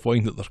glasses of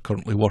wine that they're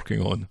currently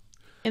working on.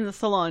 In the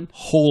salon.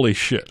 Holy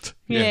shit.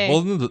 Yeah.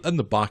 Well, in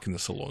the back in the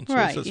salon. So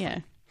Right, it's yeah.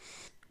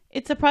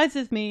 It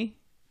surprises me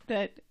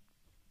that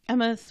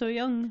Emma is so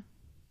young.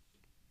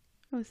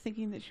 I was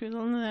thinking that she was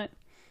older than that.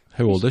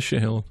 How old is she,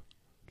 Helen?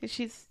 Because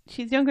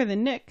she's younger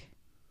than Nick.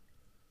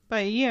 By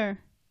a year.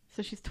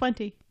 So she's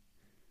 20.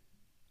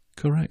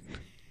 Correct.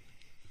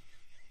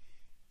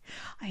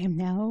 I am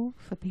now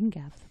flipping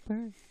Gav the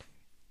bird.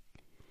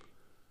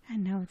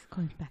 And now it's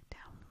going back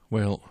down.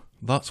 Well,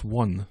 that's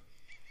one.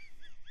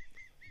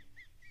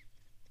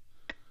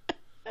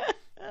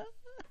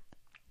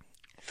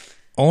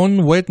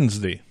 On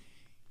Wednesday,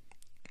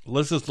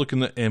 Liz is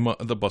looking at Emma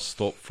at the bus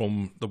stop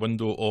from the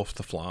window off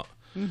the flat,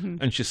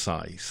 and she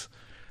sighs.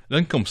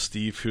 Then comes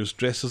Steve, who's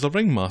dressed as a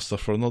ringmaster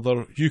for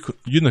another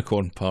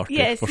unicorn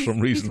party for some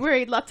reason. He's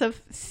wearing lots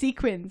of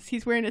sequins.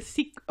 He's wearing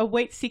a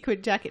white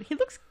sequin jacket. He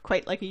looks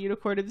quite like a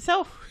unicorn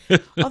himself.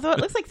 Although it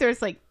looks like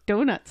there's like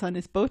donuts on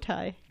his bow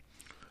tie.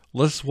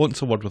 Liz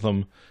wants a word with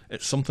him.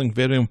 It's something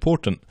very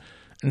important.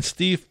 And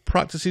Steve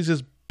practices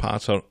his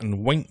patter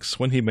and winks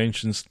when he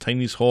mentions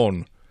Tiny's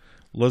horn.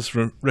 Liz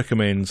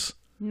recommends,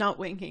 Not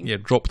winking. yeah,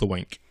 drop the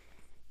wink.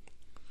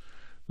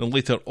 Then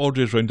later,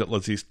 Audrey's round at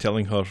Lizzie's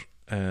telling her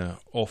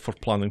off for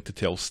planning to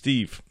tell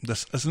Steve.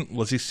 This isn't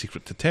Lizzie's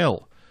secret to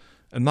tell.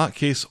 In that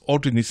case,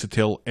 Audrey needs to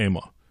tell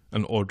Emma,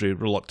 and Audrey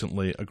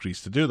reluctantly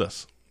agrees to do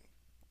this.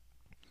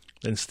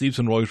 Then Steve's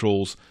in Roy's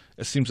rolls.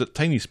 It seems that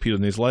Tiny's peed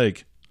on his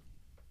leg.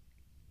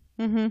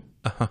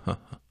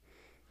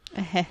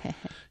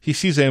 He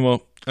sees Emma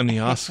and he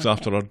asks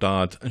after her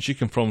dad, and she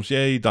confirms,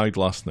 yeah, he died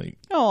last night.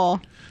 Oh,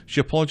 She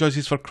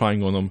apologises for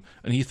crying on him,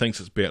 and he thinks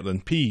it's better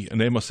than pee,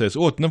 and Emma says,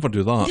 oh, I'd never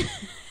do that.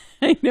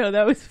 I know,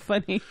 that was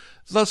funny.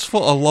 That's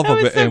what I love That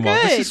was about so Emma.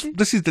 good.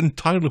 This is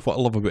entirely what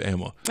I love about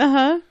Emma.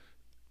 Uh-huh.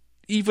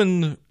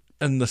 Even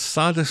in the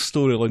saddest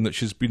storyline that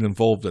she's been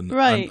involved in,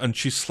 Right. and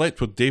she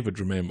slept with David,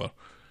 remember?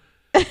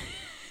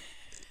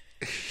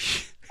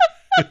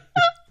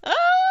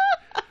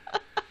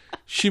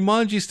 She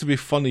manages to be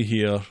funny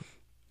here.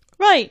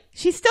 Right.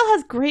 She still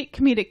has great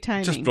comedic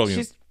timing. Just brilliant.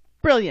 She's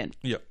brilliant.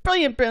 Yep.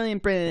 Brilliant,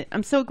 brilliant, brilliant.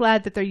 I'm so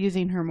glad that they're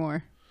using her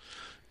more.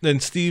 Then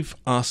Steve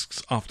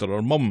asks after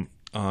her mum,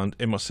 and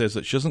Emma says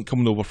that she isn't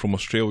coming over from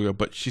Australia,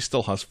 but she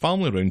still has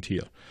family around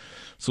here.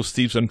 So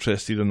Steve's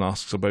interested and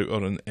asks about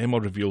her, and Emma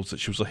reveals that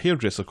she was a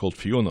hairdresser called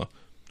Fiona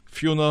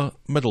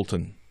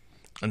Middleton.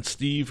 And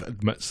Steve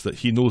admits that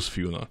he knows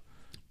Fiona.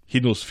 He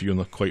knows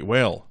Fiona quite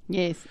well.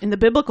 Yes, in the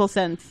biblical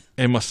sense.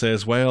 Emma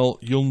says, well,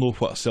 you'll know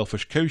what a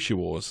selfish cow she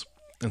was.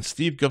 And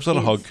Steve gives her a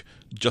Yes. hug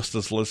just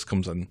as Liz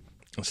comes in.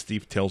 And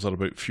Steve tells her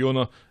about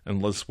Fiona,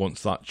 and Liz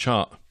wants that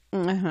chat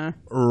Uh-huh.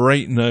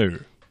 right now.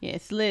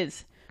 Yes,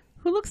 Liz,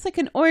 who looks like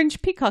an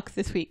orange peacock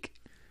this week.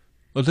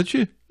 Oh, did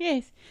you?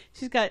 Yes,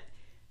 she's got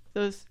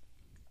those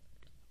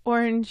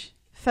orange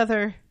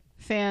feather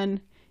fan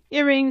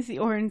earrings, the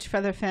orange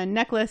feather fan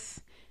necklace,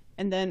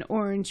 and then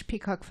orange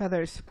peacock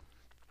feathers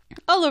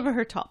all over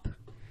her top.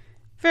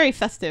 Very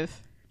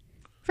festive.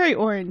 Very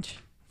orange.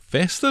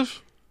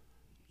 Festive?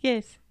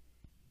 Yes.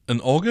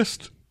 In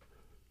August?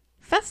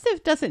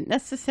 Festive doesn't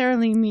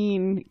necessarily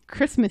mean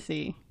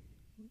Christmassy.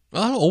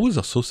 I always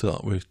associate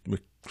that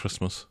with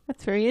Christmas.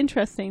 That's very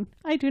interesting.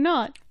 I do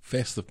not.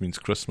 Festive means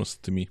Christmas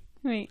to me.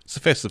 Right. It's a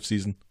festive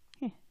season.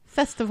 Yeah.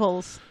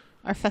 Festivals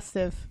are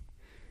festive.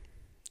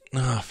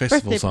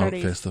 Festivals aren't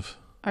parties. festive.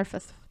 Are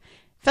festive.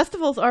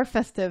 Festivals are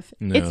festive.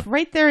 No. It's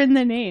right there in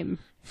the name.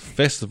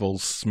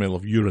 Festivals smell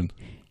of urine.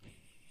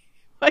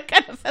 What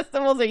kind of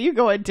festivals are you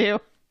going to?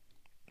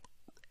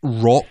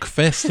 Rock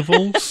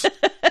festivals?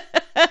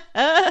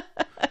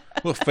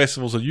 What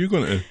festivals are you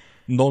going to?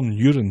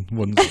 Non-urine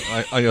ones,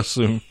 I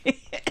assume.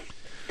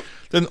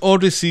 Then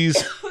Audrey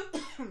sees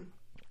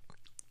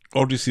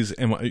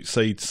Emma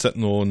outside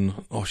sitting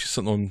on... Oh, she's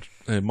sitting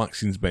on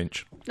Maxine's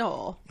bench.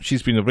 Oh.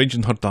 She's been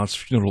arranging her dad's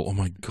funeral. Oh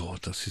my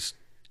God, this is...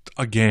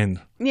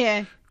 Again.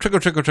 Yeah.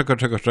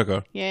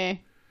 Trigger. Yeah.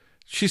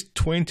 She's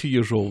 20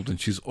 years old and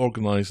she's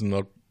organising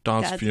her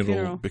dad's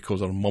funeral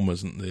because her mum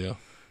isn't there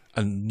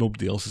and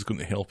nobody else is going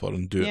to help her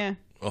and do Yeah. it.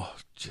 Oh,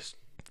 just...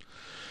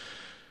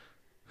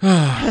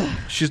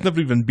 She's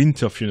never even been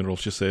to a funeral,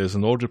 she says,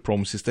 and Audrey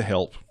promises to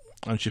help,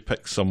 and she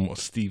picks some of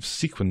Steve's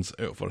sequins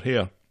out of her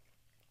hair.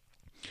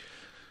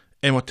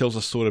 Emma tells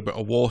a story about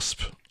a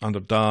wasp and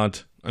her dad,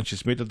 and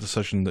she's made a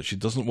decision that she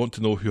doesn't want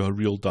to know who her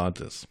real dad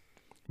is.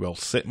 Well,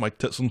 set my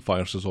tits on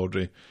fire, says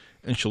Audrey,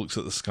 and she looks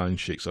at the sky and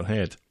shakes her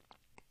head.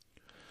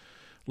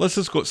 Liz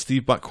has got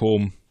Steve back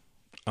home,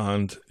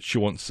 and she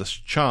wants this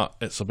chat.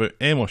 It's about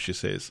Emma, she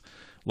says.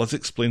 Liz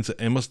explains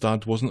that Emma's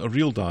dad wasn't a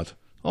real dad.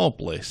 Oh,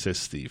 bless, says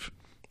Steve.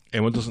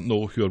 Emma doesn't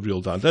know who her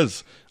real dad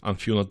is, and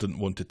Fiona didn't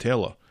want to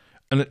tell her.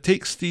 And it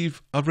takes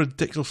Steve a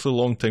ridiculously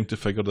long time to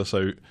figure this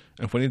out,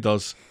 and when he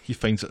does, he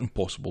finds it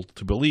impossible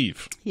to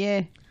believe.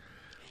 Yeah.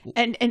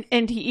 And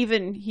he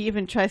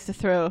even tries to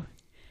throw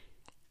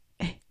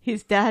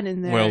his dad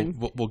in there.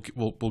 Well,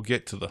 we'll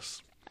get to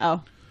this.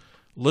 Oh.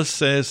 Liz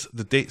says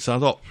the dates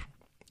add up,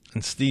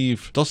 and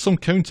Steve does some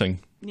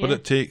counting, but Yeah.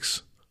 it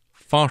takes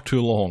far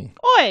too long.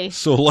 Oi!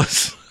 So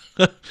Liz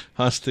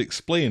has to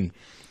explain.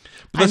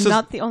 But I'm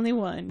not the only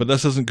one. But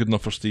this isn't good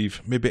enough for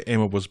Steve. Maybe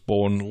Emma was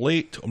born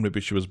late, or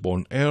maybe she was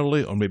born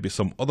early, or maybe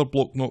some other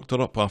bloke knocked her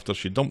up after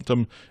she dumped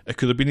him. It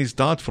could have been his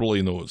dad for all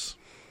he knows.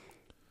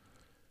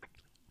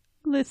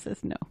 Liz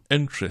says no.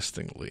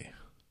 Interestingly,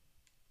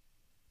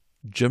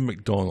 Jim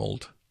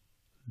McDonald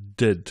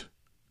did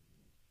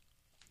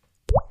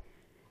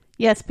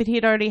Yes, but he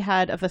had already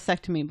had a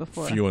vasectomy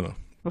before. Fiona.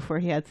 Before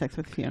he had sex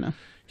with Fiona.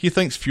 He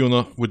thinks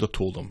Fiona would have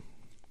told him.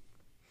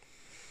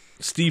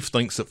 Steve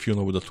thinks that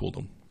Fiona would have told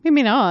him.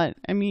 Maybe not.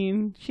 I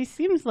mean, she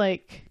seems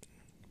like...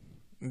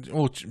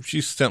 Oh,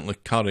 she's certainly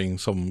carrying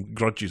some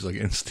grudges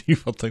against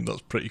Steve. I think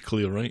that's pretty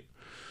clear, right?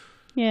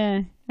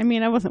 Yeah. I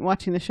mean, I wasn't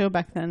watching the show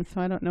back then, so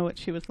I don't know what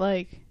she was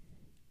like.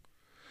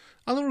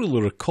 I don't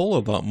really recall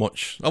her that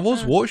much. I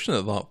was watching it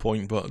at that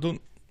point, but I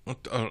don't...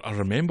 I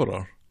remember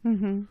her.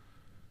 Mm-hmm.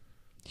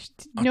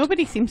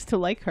 Nobody seems to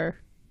like her.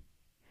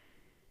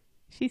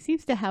 She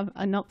seems to have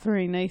a not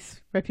very nice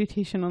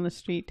reputation on the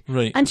street.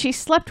 Right. And she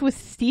slept with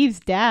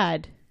Steve's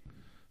dad.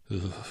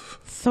 Ugh.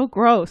 So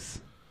gross.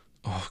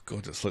 Oh,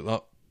 God, it's like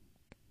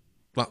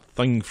that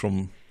thing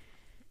from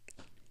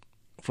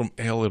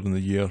earlier in the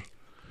year.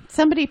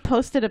 Somebody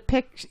posted a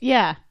pic.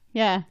 Yeah.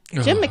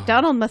 Jim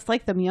McDonald must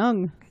like them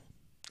young.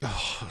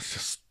 Oh, it's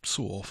just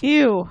so awful.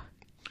 Ew.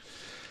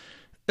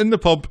 In the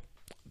pub,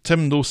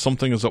 Tim knows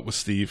something is up with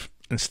Steve,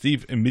 and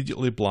Steve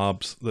immediately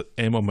blabs that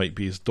Emma might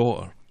be his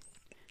daughter.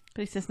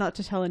 But he says not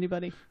to tell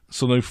anybody.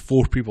 So now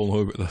 4 people know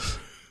about this.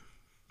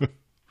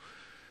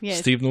 Yeah.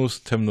 Steve knows,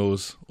 Tim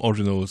knows,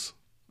 Audrey knows,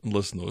 and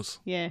Liz knows.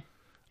 Yeah.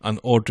 And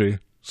Audrey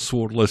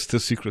swore Liz to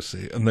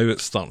secrecy, and now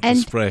it's starting And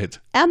to spread.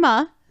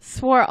 Emma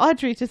swore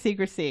Audrey to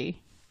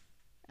secrecy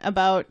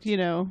about,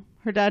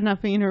 her dad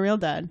not being her real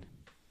dad.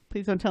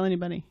 Please don't tell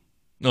anybody.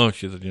 Oh,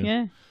 she did,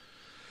 Yeah.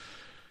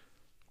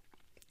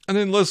 And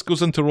then Liz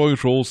goes into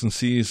Roy's Rolls and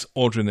sees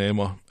Audrey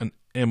and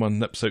Emma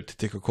nips out to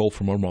take a call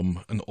from her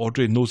mum, and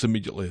Audrey knows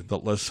immediately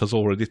that Liz has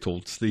already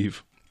told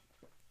Steve.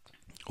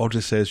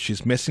 Audrey says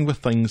she's messing with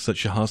things that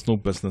she has no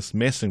business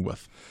messing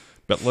with,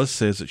 but Liz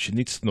says that she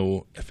needs to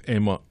know if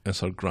Emma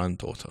is her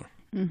granddaughter.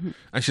 Mm-hmm.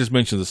 And she's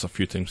mentioned this a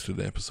few times through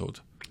the episode.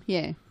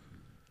 Yeah.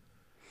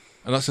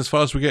 And that's as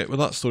far as we get with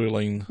that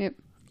storyline. Yep.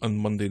 On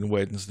Monday and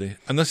Wednesday.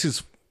 And this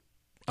is,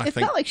 I It's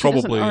think, not like she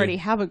probably... doesn't already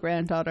have a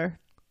granddaughter.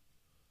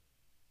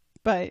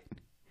 But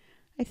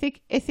I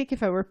think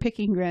if I were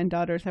picking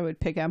granddaughters, I would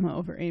pick Emma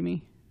over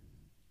Amy.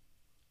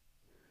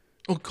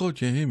 Oh, God,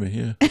 yeah, Amy,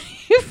 yeah.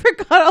 You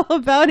forgot all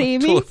about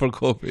Amy. Totally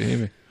forgot about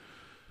Amy.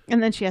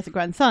 And then she has a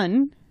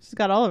grandson. She's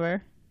got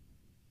Oliver.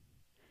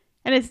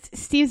 And it's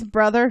Steve's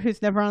brother,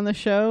 who's never on the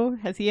show.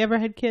 Has he ever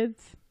had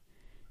kids?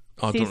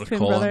 I Steve's don't twin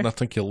recall. brother. And I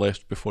think he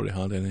left before he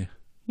had any.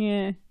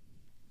 Yeah.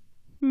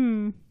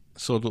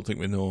 So I don't think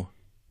we know.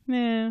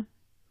 Yeah.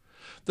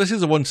 This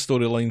is the one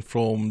storyline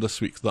from this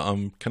week that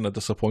I'm kind of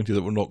disappointed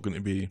that we're not going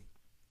to be...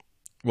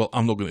 Well,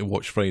 I'm not going to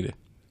watch Friday.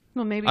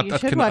 Well, maybe you I'd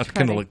should watch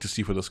kind Friday. of like to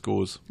see where this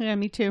goes. Yeah,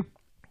 me too.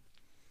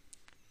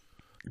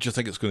 Do you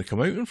think it's going to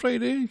come out on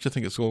Friday? Do you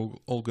think it's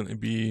all going to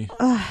be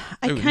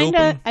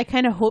I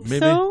kind of hope Maybe.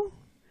 so.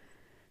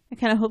 I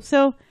kind of hope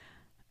so.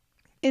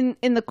 In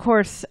the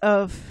course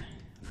of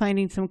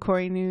finding some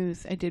Corey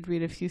news, I did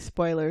read a few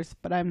spoilers,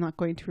 but I'm not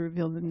going to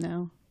reveal them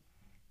now.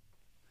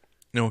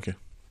 Okay.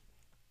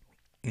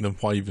 And then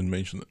why even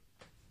mention it?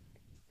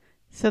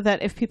 So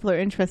that if people are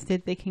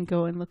interested, they can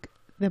go and look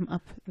them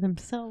up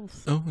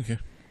themselves. Oh, okay.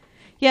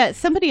 Yeah,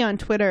 somebody on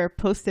Twitter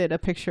posted a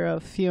picture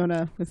of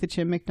Fiona with the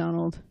Jim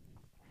McDonald.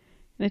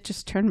 And it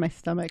just turned my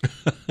stomach.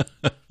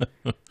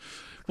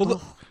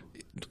 Well,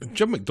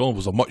 Jim McDonald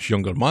was a much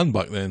younger man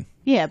back then.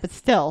 Yeah, but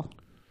still.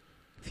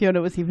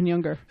 Fiona was even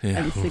younger.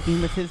 Yeah. And sleeping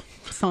with his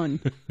son.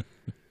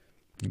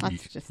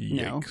 That's just,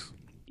 no. Yikes.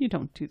 You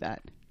don't do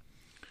that.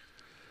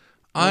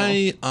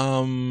 I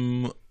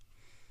am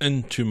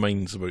in two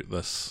minds about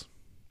this.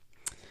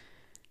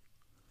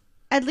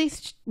 At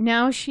least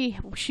now she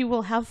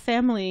will have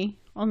family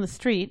on the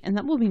street, and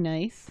that will be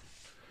nice.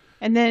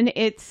 And then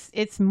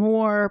it's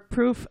more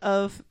proof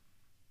of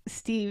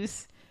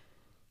Steve's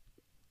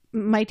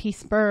mighty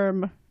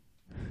sperm.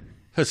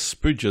 His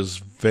spooge is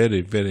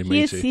very, very mighty.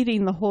 He is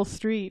seeding the whole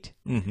street.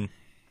 Mm-hmm.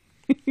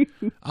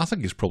 I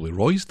think he's probably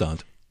Roy's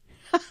dad.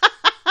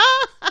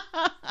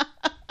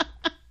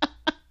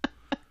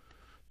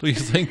 Do you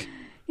think?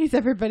 He's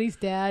everybody's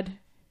dad.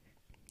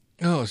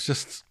 Oh, it's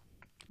just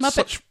Muppet.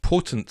 such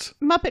potent.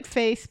 Muppet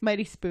face,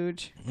 mighty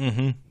spooge.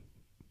 Mm-hmm.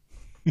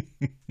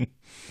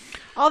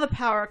 All the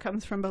power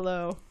comes from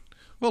below.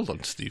 Well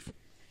done, Steve.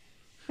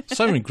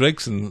 Simon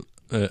Gregson,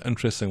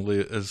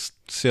 interestingly, is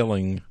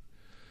selling.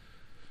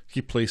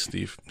 He plays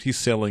Steve. He's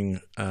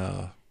selling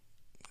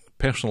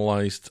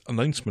personalised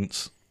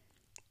announcements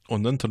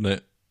on the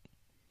internet.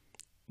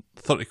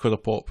 30 quid a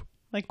pop.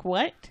 Like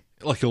what?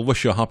 Like he'll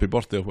wish you a happy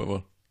birthday or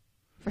whatever.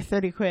 For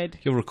 30 quid.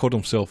 He'll record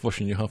himself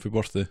wishing you happy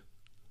birthday.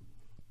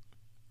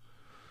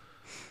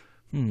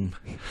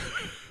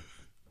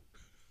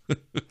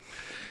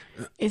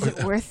 Is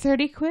it worth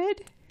 30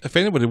 quid? If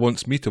anybody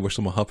wants me to wish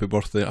them a happy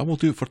birthday, I will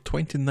do it for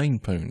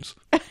 £29.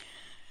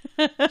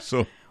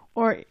 So,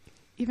 Or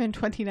even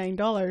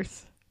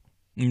 $29.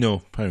 no,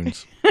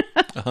 pounds.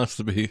 It has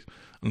to be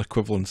an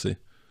equivalency.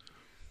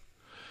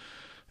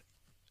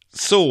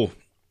 So,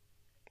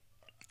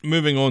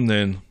 moving on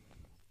then.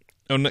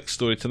 Our next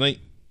story tonight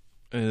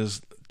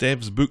is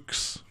Dev's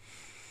Books.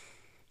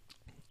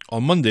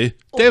 On Monday,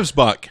 Dev's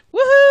back.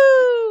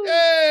 Woohoo!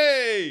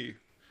 Yay!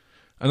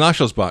 And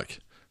Asher's back.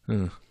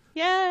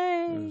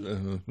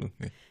 Yay!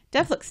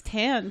 Dev looks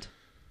tanned.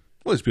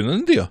 Well, he's been in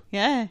India.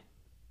 Yeah.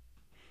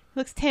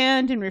 Looks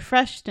tanned and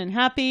refreshed and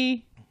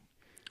happy.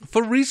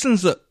 For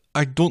reasons that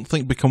I don't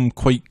think become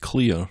quite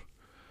clear,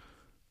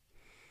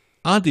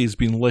 Addy's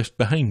been left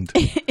behind.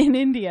 In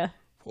India.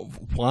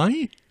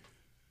 Why?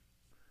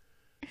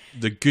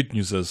 The good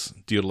news is,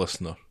 dear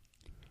listener,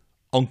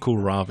 Uncle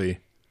Ravi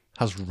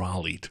has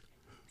rallied.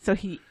 So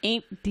he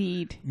ain't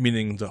deed.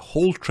 Meaning the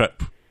whole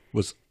trip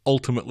was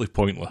ultimately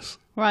pointless.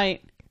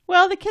 Right.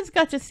 Well, the kids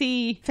got to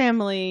see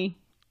family.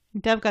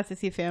 Dev got to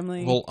see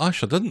family Well,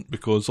 Asha didn't,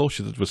 because all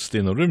she did was stay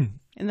in a room.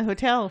 in the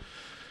hotel.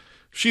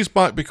 She's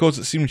back because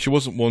it seems she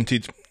wasn't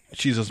wanted.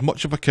 She's as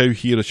much of a cow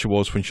here as she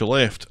was when she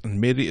left, and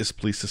Mary is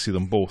pleased to see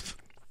them both.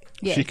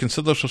 Yes. She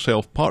considers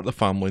herself part of the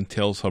family and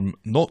tells her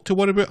not to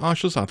worry about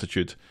Asha's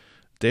attitude.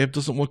 Dev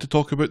doesn't want to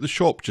talk about the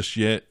shop just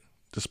yet,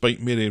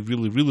 despite Mary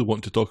really, really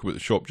wanting to talk about the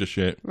shop just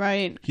yet.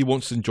 Right. He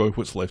wants to enjoy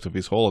what's left of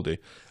his holiday.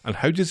 And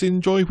how does he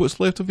enjoy what's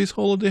left of his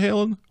holiday,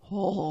 Helen?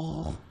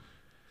 Oh.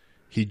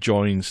 He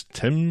joins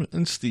Tim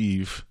and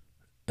Steve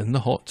in the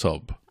hot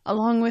tub.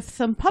 Along with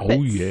some puppets.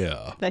 Oh,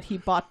 yeah. That he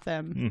bought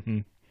them. Mm-hmm.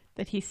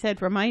 That he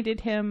said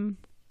reminded him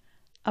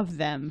of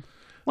them.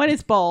 One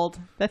is bald.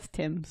 That's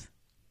Tim's.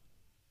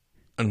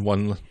 And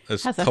one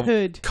is Has a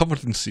hood.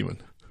 covered in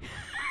semen.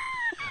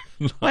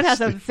 One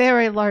has a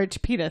very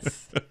large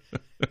penis.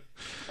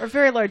 Or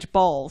very large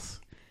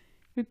balls.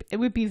 It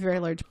would be very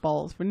large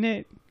balls, wouldn't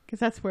it? Because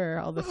that's where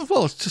all the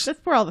Well, it's just...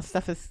 that's where all the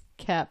stuff is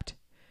kept.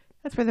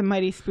 That's where the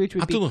mighty spooge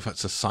would I be. don't know if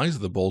it's the size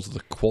of the balls or the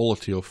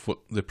quality of what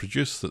they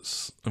produce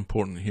that's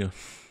important here.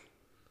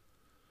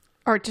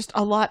 Or just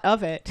a lot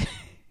of it.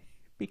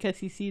 Because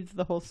he seeds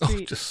the whole Oh,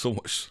 street. just so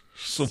much.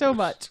 So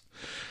much.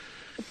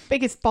 The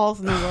biggest balls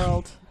in the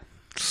world.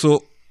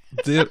 So,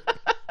 there...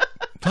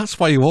 That's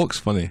why he walks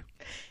funny.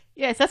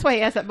 Yes, that's why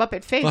he has that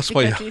Muppet face. That's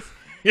why because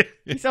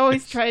he's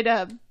always trying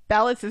to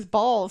balance his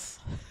balls.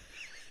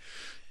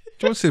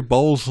 Do you want to say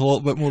balls a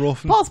little bit more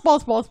often?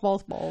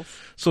 Balls.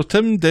 So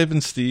Tim, Dev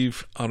and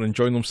Steve are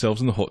enjoying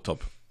themselves in the hot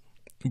tub.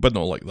 But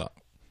not like that.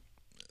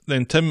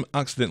 Then Tim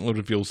accidentally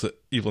reveals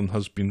that Evelyn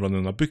has been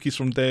running a bookies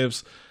from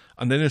Dev's,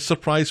 and then is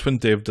surprised when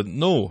Dev didn't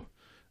know.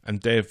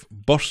 And Dev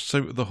bursts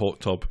out of the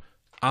hot tub,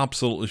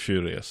 absolutely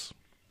furious.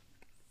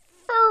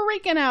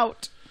 Freaking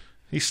out.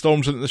 He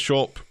storms into the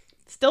shop.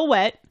 Still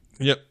wet.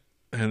 Yep.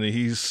 And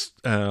he's...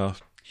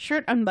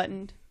 Shirt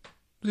unbuttoned.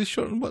 is he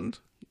short and buttoned?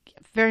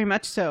 Very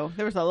much so.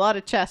 There was a lot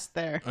of chest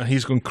there. And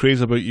he's going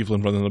crazy about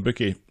Evelyn running a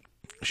bookie.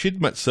 She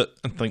admits it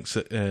and thinks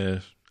that...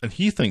 and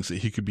he thinks that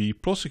he could be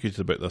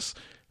prosecuted about this.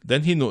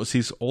 Then he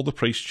notices all the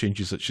price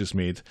changes that she's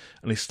made,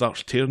 and he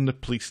starts tearing the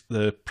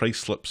price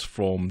slips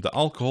from the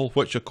alcohol,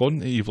 which,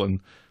 according to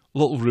Evelyn,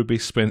 Little Ruby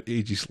spent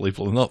ages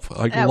labelling up.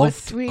 That was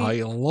sweet.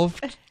 I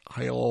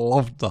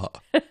loved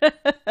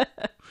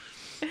that.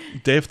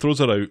 Dev throws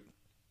her out,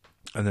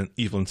 and then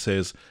Evelyn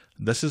says,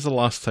 "This is the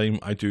last time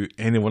I do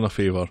anyone a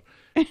favour,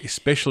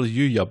 especially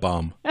you, ya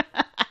bam."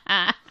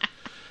 At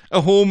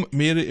home,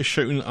 Mary is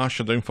shouting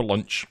Asha down for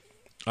lunch.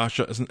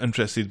 Asha isn't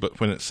interested, but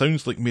when it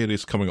sounds like Mary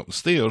is coming up the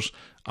stairs,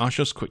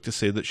 Asha's quick to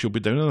say that she'll be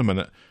down in a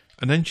minute,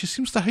 and then she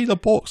seems to hide a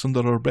box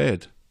under her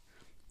bed.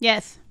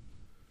 Yes.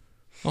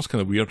 That's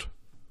kind of weird.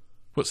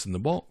 What's in the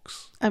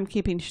box? I'm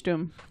keeping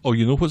Stum. Oh,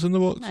 you know what's in the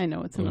box? I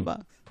know what's in the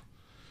box.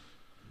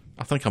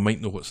 I think I might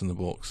know what's in the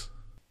box.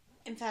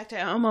 In fact,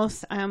 I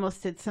almost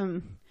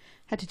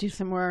had to do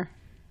some more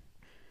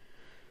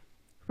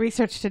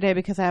research today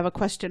because I have a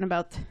question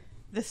about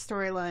this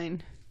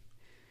storyline,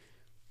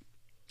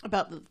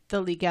 about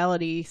the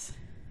legalities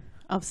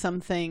of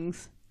some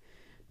things,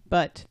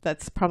 but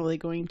that's probably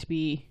going to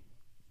be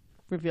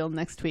revealed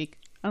next week,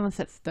 unless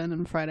it's done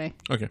on Friday.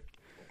 Okay.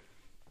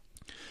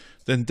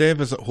 Then Dev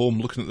is at home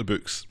looking at the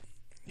books.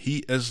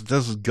 He is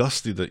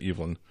disgusted at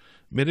Evelyn.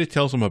 Mary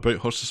tells him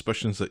about her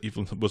suspicions that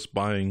Evelyn was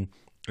buying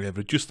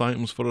reduced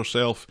items for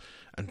herself,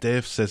 and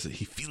Dev says that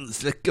he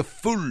feels like a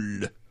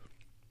fool.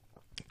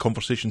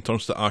 Conversation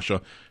turns to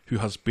Asha, who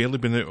has barely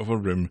been out of her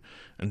room,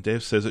 and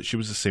Dev says that she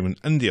was the same in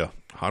India,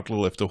 hardly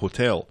left the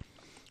hotel.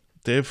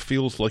 Dev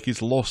feels like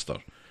he's lost her,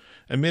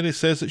 and Mary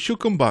says that she'll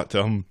come back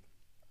to him.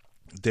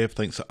 Dev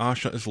thinks that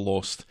Asha is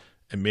lost,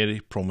 and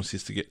Mary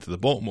promises to get to the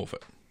bottom of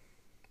it.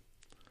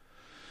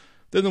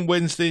 Then on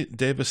Wednesday,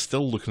 Dev is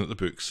still looking at the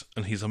books,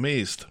 and he's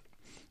amazed.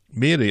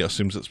 Mary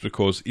assumes it's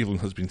because Evelyn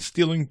has been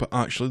stealing, but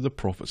actually the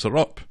profits are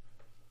up.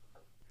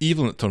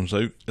 Evelyn, it turns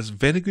out, is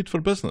very good for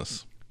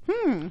business.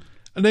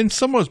 And then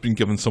Summer has been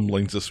given some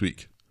lines this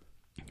week.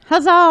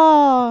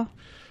 Huzzah!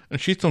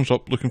 And she turns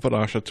up looking for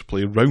Asha to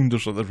play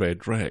Rounders at the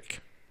Red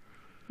Wreck.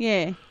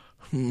 Yeah.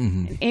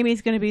 And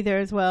Amy's going to be there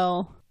as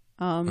well.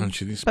 And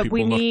she needs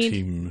people on her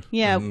team.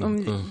 Yeah,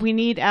 we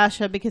need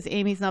Asha because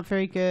Amy's not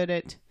very good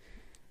at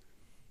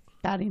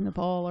batting the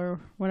ball or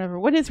whatever.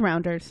 What is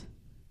Rounders?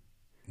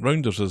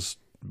 Rounders is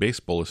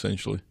baseball,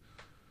 essentially.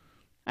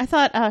 I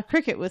thought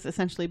cricket was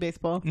essentially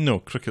baseball. No,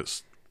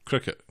 cricket's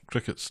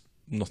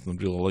nothing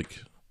really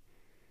like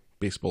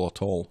baseball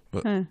at all,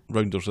 but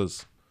Rounders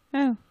is.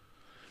 Oh.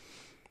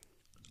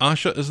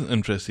 Asha isn't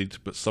interested,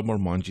 but Summer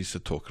manages to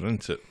talk her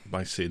into it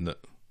by saying that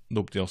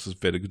nobody else is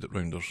very good at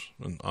Rounders,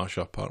 and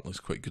Asha apparently is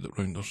quite good at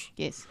Rounders.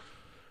 Yes.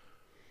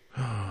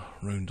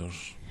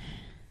 Rounders.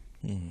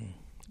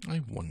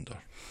 I wonder.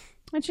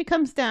 And she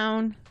comes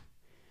down,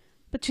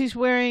 but she's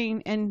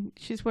wearing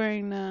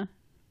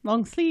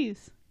long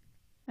sleeves.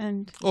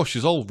 And oh,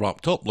 she's all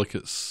wrapped up like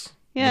it's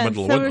the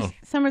middle of winter.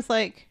 Summer's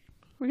like,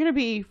 we're going to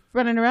be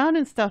running around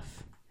and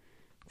stuff.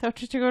 Is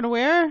that what you're going to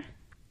wear?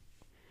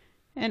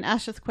 And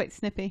Asha's quite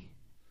snippy.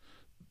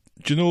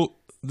 Do you know,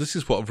 this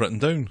is what I've written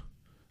down.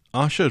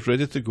 Asha is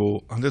ready to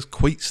go and is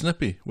quite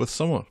snippy with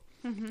Summer.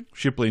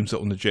 She blames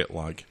it on the jet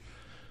lag.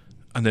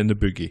 And then the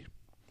boogie.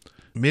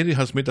 Mary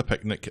has made a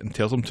picnic and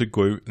tells them to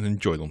go out and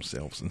enjoy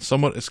themselves. And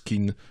Summer is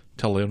keen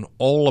to learn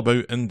all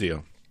about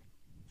India.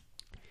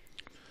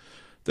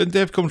 Then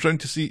Dev comes round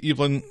to see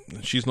Evelyn.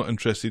 She's not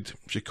interested.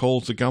 She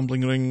calls the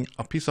gambling ring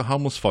a piece of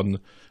harmless fun,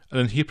 and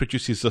then he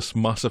produces this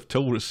massive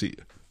till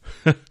receipt.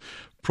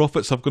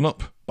 Profits have gone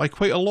up by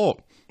quite a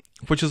lot,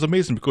 which is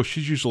amazing because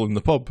she's usually in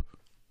the pub.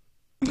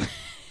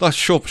 That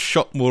shop's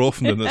shut more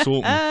often than it's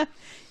open.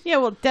 Yeah,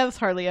 well, Dev's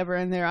hardly ever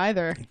in there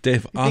either.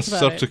 Dev asks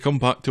her to come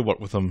back to work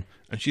with him,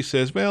 and she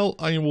says, well,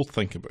 I will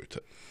think about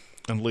it.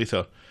 And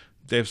later,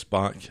 Dev's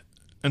back,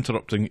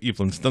 interrupting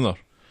Evelyn's dinner.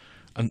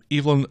 And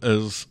Evelyn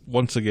is,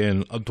 once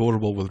again,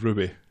 adorable with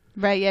Ruby.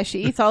 Right, yeah,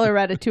 she eats all her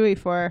ratatouille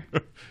for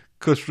her.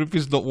 Because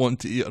Ruby's not wanting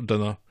to eat her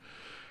dinner.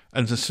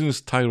 And as soon as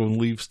Tyrone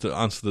leaves to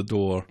answer the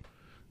door,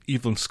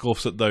 Evelyn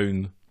scoffs it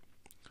down.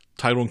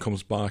 Tyrone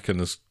comes back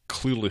and is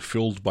clearly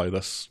fooled by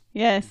this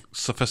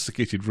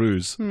sophisticated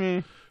ruse.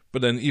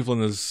 But then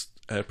Evelyn is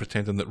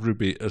pretending that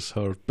Ruby is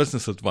her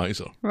business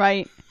advisor.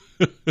 Right.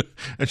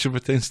 And she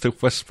pretends to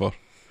whisper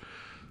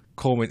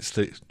comments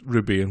to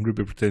Ruby, and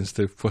Ruby pretends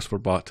to whisper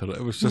back to her.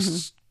 It was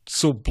just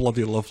so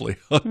bloody lovely.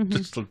 I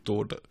just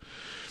adored it.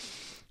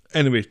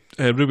 Anyway,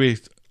 Ruby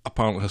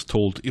apparently has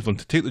told Evelyn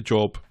to take the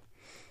job,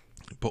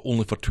 but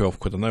only for 12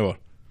 quid an hour.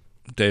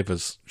 Dev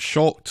is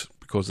shocked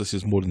because this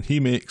is more than he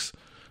makes,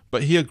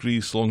 but he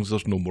agrees as long as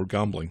there's no more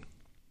gambling.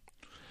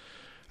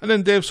 And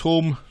then Dev's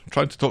home,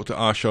 trying to talk to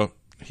Asha.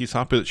 He's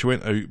happy that she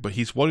went out, but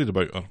he's worried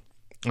about her.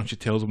 And she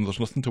tells him there's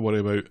nothing to worry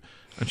about,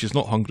 and she's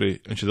not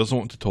hungry, and she doesn't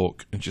want to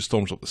talk, and she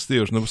storms up the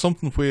stairs. And there was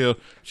something where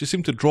she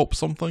seemed to drop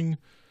something,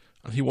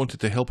 and he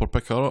wanted to help her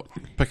pick it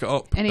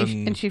up.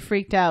 And she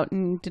freaked out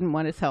and didn't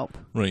want his help.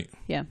 Right.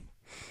 Yeah.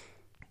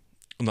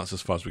 And that's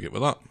as far as we get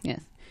with that.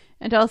 Yes.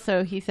 And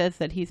also, he says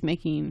that he's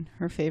making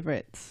her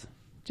favorites,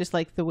 just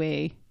like the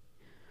way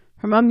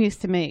her mum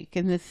used to make,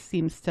 and this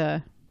seems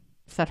to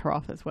set her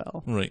off as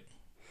well. Right.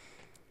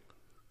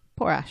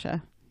 Poor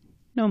Asha.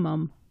 No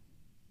mum.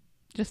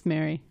 Just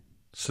Mary.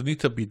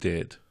 Sunita be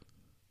dead.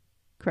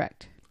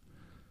 Correct.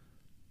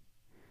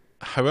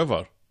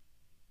 However,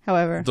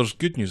 However, there's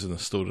good news in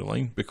this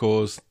storyline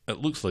because it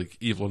looks like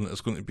Evelyn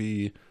is going to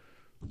be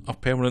a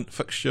permanent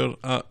fixture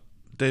at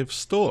Dev's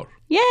store.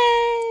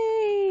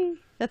 yay!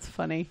 That's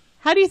funny.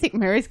 How do you think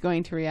Mary's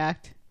going to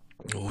react?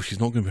 Oh, she's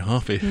not going to be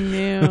happy.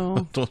 No.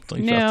 I don't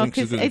think. No, I think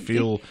she's 'cause going to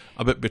feel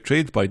a bit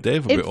betrayed by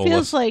Dev about all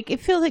this. It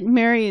feels like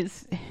Mary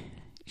is.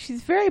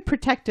 She's very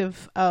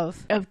protective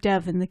of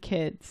Dev and the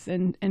kids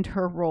and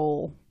her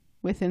role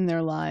within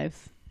their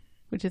lives,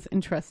 which is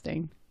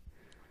interesting.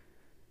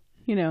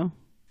 You know,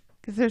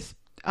 because there's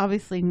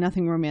obviously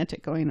nothing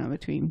romantic going on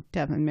between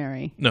Dev and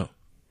Mary. No.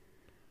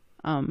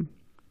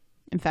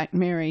 In fact,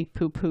 Mary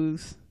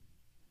poo-poos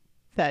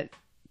that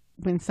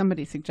when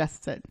somebody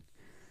suggested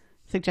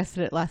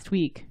it last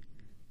week.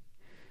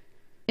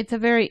 It's a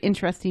very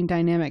interesting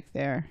dynamic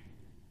there.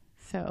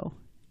 So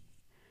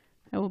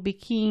I will be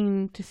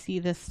keen to see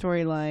this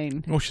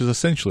storyline Oh, she's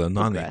essentially a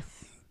nanny.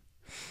 progress.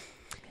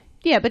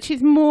 Yeah, but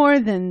she's more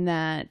than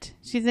that.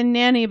 She's a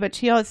nanny, but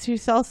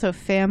she's also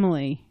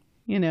family,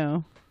 you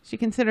know. She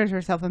considers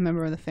herself a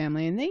member of the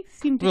family, and they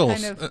seem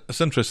to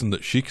It's interesting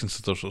that she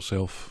considers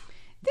herself.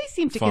 they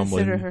seem to family.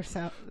 consider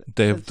herself.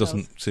 Dev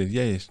themselves. doesn't say,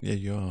 yeah,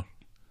 you are.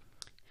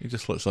 He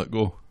just lets that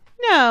go.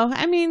 No,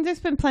 I mean, there's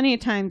been plenty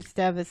of times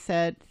Dev has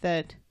said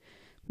that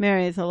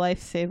Mary is a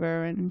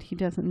lifesaver and he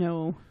doesn't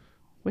know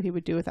what he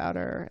would do without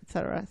her,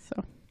 etc.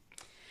 So,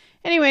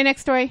 anyway,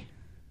 next story.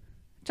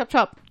 Chop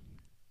chop.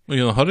 Are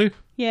you in a hurry?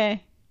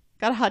 Yay.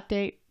 Got a hot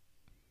date.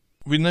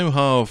 We now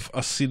have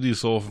a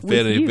series of With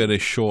very, you. very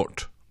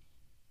short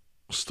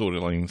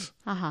storylines.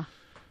 Haha.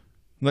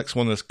 Next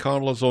one is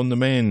Carla's on the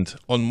mend.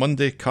 On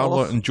Monday,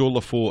 Carla Oh. and Joe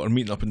LaFoe are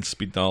meeting up in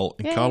Speedall,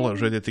 and Yay. Carla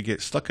is ready to get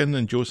stuck in,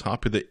 and Joe's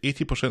happy that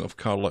 80% of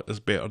Carla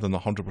is better than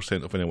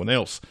 100% of anyone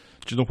else.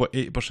 Do you know what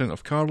 80%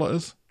 of Carla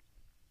is?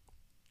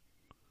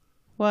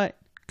 What?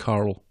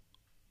 Carl.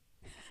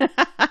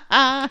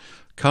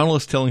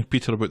 Carla's telling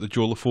Peter about the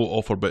Joe LaFoe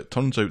offer, but it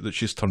turns out that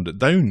she's turned it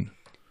down.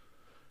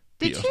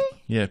 Did Peter, she?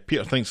 Yeah,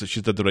 Peter thinks that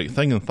she did the right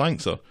thing and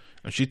thanks her,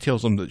 and she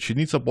tells him that she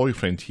needs a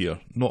boyfriend here,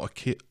 not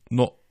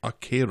a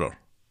carer.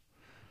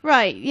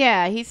 Right,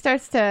 yeah. He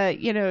starts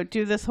to,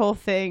 do this whole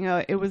thing.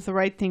 It was the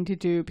right thing to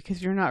do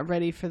because you're not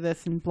ready for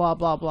this and blah,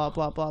 blah, blah,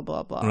 blah, blah,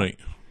 blah, blah. Right.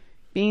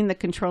 Being the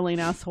controlling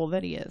asshole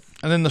that he is.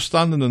 And then they're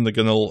standing in the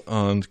gunnel,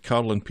 and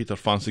Carla and Peter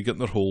fancy getting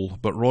their hole,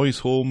 but Roy's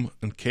home,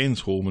 and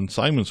Ken's home, and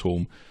Simon's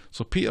home.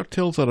 So Peter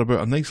tells her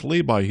about a nice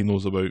lay-by he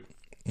knows about,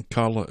 and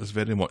Carla is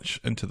very much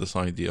into this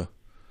idea.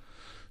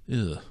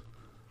 Ugh.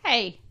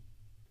 Hey,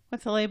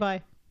 what's a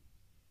lay-by?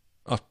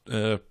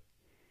 A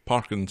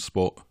parking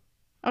spot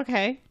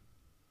Okay.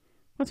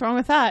 What's wrong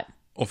with that?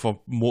 off a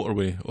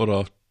motorway or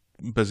a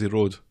busy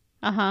road.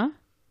 Uh-huh.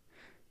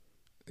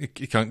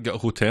 You can't get a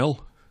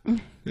hotel.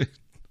 It's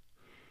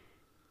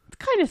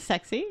kind of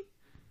sexy.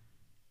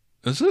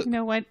 Is it? You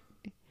know what?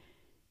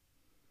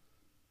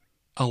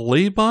 A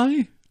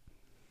lay-by?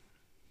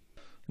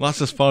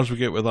 That's as far as we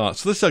get with that.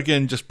 So this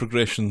again just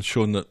progression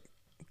showing that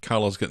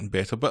Carla's getting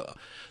better. But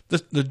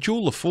the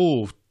Joe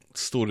LaFoe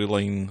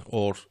storyline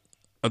or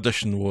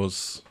addition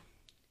was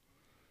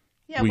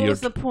Yeah, weird. what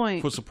was the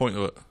point? What's the point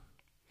of it?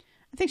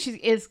 I think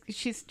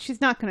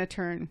she's not going to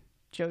turn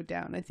Joe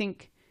down. I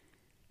think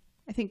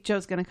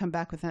Joe's going to come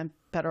back with a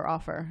better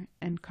offer,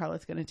 and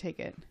Carla's going to take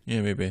it.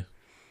 Yeah, maybe.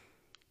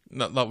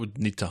 That would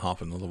need to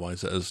happen,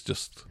 otherwise it is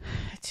just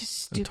It's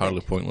just stupid.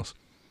 entirely pointless.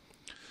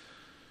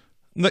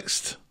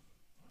 Next,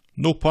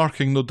 no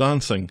parking, no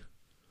dancing.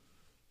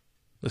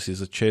 This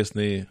is a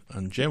Chesney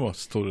and Gemma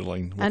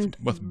storyline And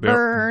with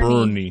Bernie.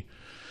 Bernie.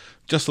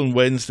 Just on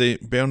Wednesday,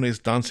 Bernie's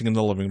dancing in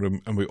the living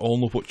room, and we all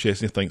know what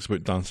Chesney thinks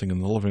about dancing in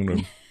the living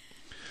room.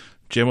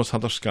 Gemma's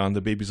had her scan,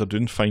 the babies are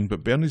doing fine,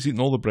 but Bernie's eaten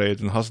all the bread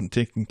and hasn't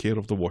taken care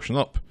of the washing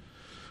up.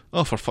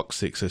 Oh, for fuck's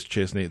sake, says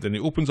Chesney. Then he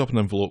opens up an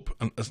envelope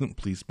and isn't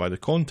pleased by the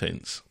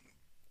contents.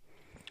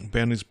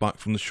 Bernie's back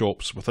from the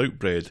shops without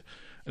bread,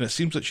 and it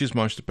seems that she's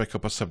managed to pick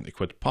up a 70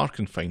 quid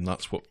parking fine.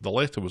 That's what the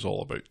letter was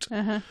all about.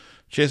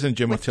 Chesney and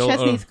Gemma With tell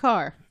Chesney's her...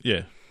 car.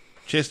 Yeah.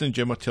 Chesney and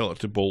Gemma tell her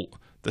to bolt.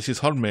 This is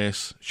her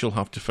mess. She'll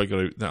have to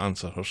figure out the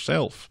answer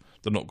herself.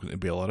 They're not going to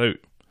bail her out.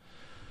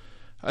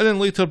 And then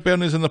later,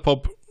 Bernie's in the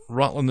pub,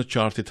 rattling the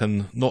charity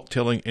tin, not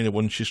telling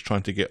anyone she's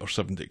trying to get her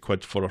 70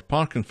 quid for her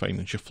parking fine,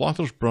 and she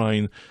flatters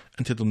Brian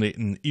into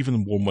donating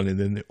even more money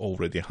than he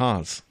already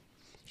has.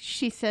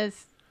 She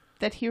says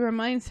that he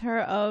reminds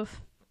her of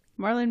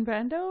Marlon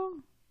Brando.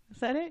 Is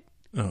that it?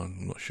 Oh,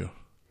 I'm not sure.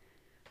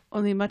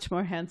 Only much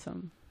more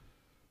handsome.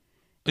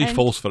 He And-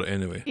 falls for it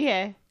anyway.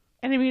 Yeah.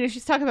 And I mean, if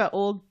she's talking about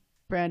old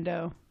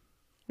Brando,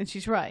 then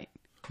she's right.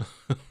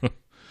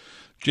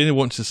 Jenny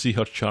wants to see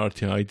her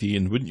charity ID,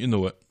 and wouldn't you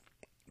know it,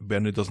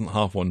 Bernie doesn't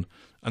have one,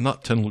 and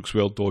that tin looks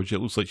well dodgy. It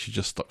looks like she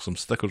just stuck some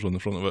stickers on the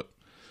front of it.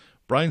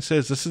 Brian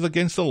says this is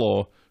against the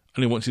law,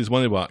 and he wants his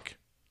money back.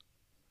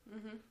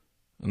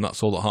 And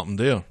that's all that happened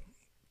there.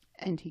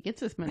 And he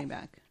gets his money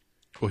back.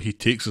 Well, he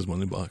takes his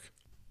money back.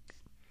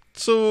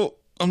 So,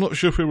 I'm not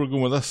sure where we're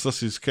going with this.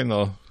 This is kind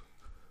of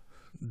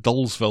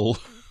Dullsville.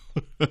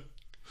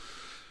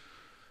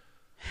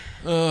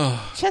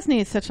 Chesney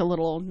is such a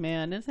little old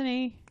man, isn't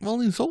he? Well,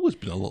 he's always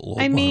been a little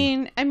old I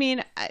man.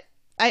 mean,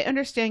 I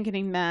understand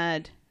getting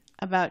mad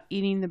about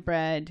eating the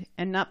bread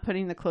and not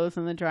putting the clothes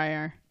in the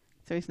dryer,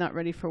 so he's not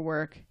ready for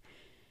work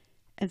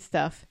and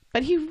stuff.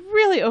 But he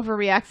really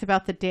overreacts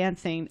about the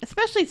dancing,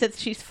 especially since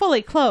she's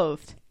fully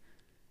clothed.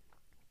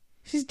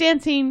 She's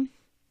dancing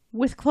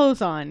with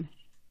clothes on.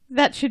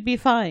 That should be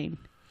fine.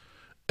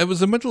 It was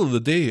the middle of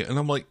the day, and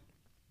I'm like,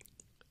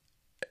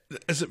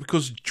 is it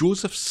because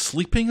Joseph's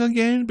sleeping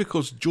again?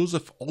 Because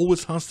Joseph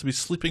always has to be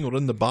sleeping or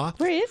in the bath?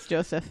 Where is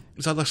Joseph?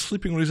 He's either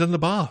sleeping or he's in the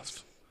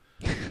bath.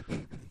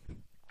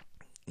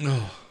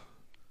 Oh.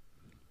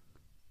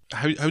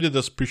 How did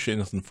this push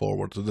anything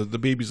forward? The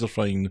babies are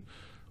fine.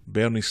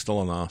 Bernie's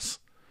still an ass.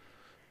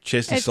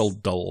 Chesney's still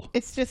dull.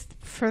 It's just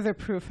further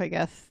proof, I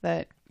guess,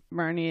 that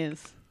Marnie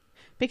is...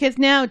 Because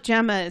now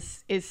Gemma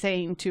is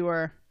saying to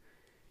her,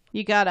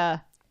 you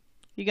gotta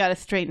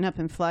straighten up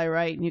and fly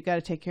right, and you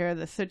gotta take care of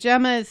this. So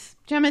Gemma's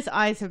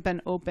eyes have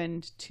been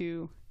opened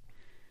to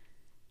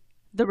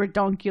the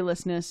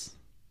redonkulousness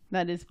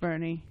that is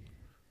Bernie.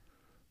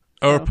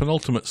 Our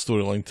penultimate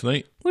storyline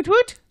tonight. Woot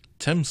woot.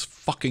 Tim's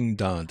fucking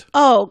dad.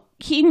 Oh,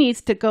 he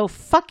needs to go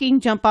fucking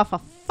jump off a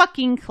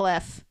fucking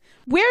cliff.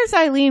 Where's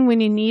Eileen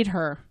when you need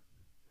her?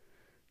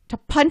 To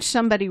punch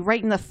somebody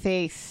right in the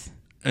face.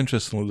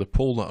 Interestingly, the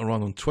poll that I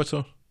ran on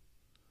Twitter,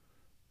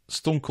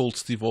 Stone Cold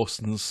Steve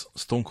Austin's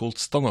Stone Cold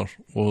Stunner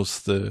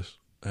was the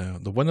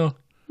winner.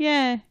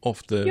 Yeah.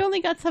 Of the. You only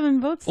got 7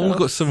 votes. Only though.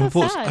 got 7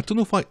 votes. Sad. I don't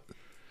know if I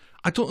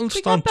don't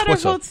understand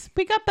Twitter.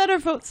 We got better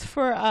votes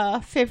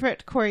for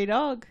favorite Corey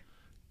dog.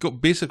 Got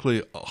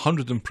basically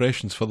 100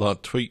 impressions for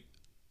that tweet.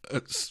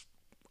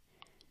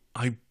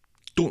 I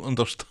don't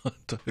understand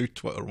how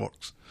Twitter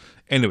works.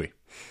 Anyway.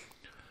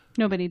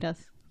 Nobody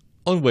does.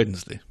 On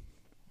Wednesday,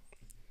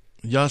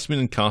 Yasmin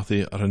and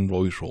Kathy are in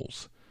Roy's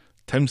roles.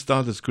 Tim's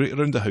dad is great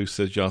around the house,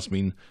 says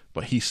Yasmin,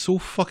 but he's so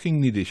fucking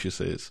needy, she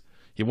says.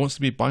 He wants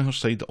to be by her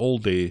side all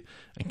day,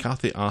 and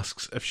Kathy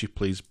asks if she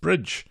plays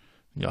bridge.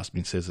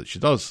 Yasmin says that she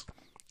does.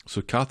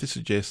 So Kathy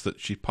suggests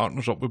that she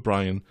partners up with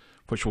Brian,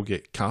 which will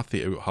get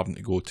Kathy out having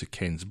to go to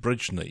Ken's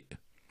bridge night.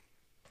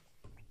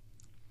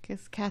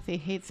 Because Kathy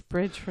hates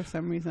bridge for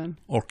some reason.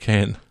 Or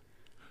Ken,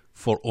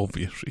 for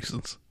obvious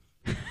reasons.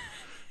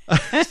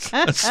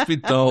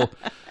 Speed dial.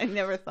 I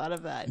never thought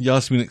of that.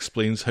 Yasmin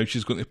explains how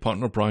she's going to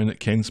partner Brian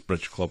at Ken's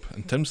bridge club,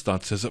 and Tim's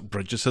dad says that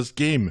bridge is his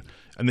game,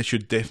 and they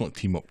should definitely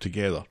team up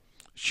together.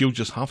 She'll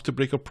just have to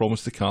break her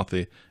promise to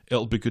Kathy.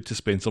 It'll be good to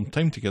spend some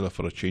time together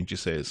for a change, he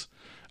says.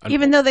 And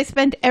even though they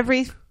spend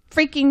every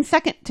freaking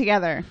second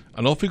together.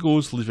 And off he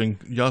goes, leaving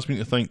Yasmin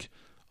to think,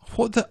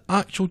 what the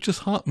actual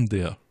just happened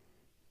there?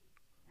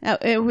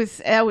 It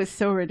was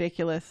so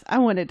ridiculous. I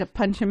wanted to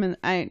punch him, and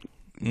I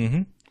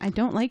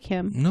don't like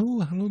him.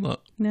 No, I know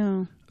that.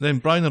 No. Then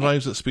Brian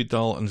arrives at Speed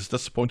Dial and is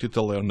disappointed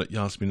to learn that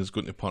Yasmin is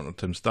going to partner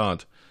Tim's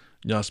dad.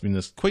 Yasmin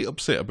is quite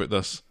upset about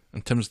this,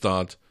 and Tim's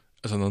dad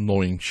is an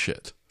annoying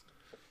shit.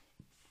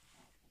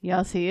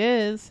 Yes, he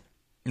is.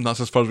 And that's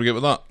as far as we get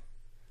with that.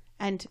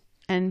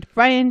 And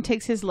Brian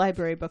takes his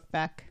library book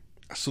back.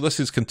 So this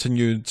is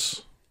continued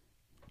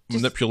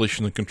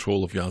manipulation and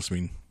control of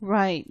Yasmin.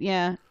 Right,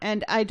 yeah.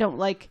 And I don't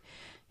like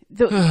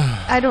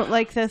I don't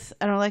like this.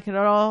 I don't like it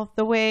at all.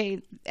 The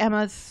way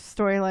Emma's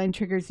storyline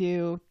triggers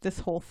you, this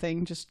whole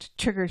thing just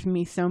triggers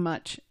me so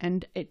much,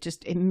 and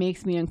it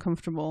makes me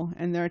uncomfortable.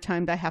 And there are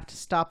times I have to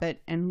stop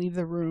it and leave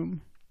the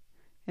room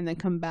and then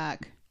come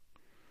back.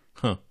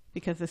 Huh.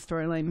 Because the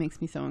storyline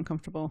makes me so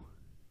uncomfortable.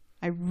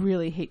 I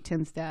really hate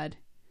Tim's dad.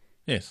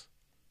 Yes.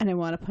 And I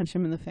want to punch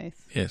him in the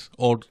face. Yes.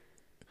 Or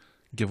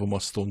give him a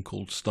stone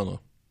cold stunner.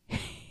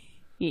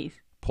 Yes.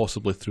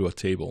 Possibly through a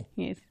table.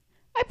 Yes.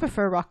 I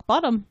prefer rock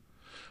bottom.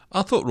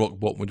 I thought rock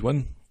bottom would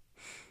win.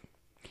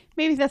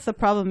 Maybe that's the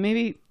problem.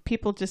 Maybe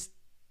people just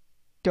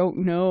don't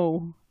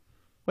know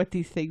what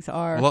these things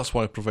are. Well, that's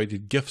why I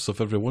provided gifs of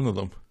every one of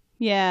them.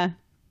 Yeah.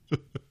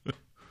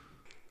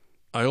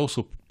 I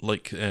also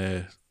like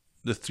the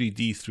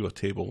 3D through a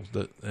table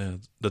that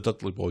the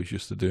Dudley Boys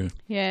used to do.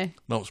 Yeah.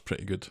 That was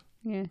pretty good.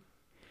 Yeah.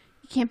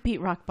 You can't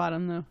beat rock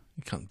bottom, though.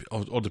 You can't be,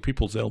 or the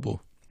people's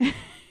elbow.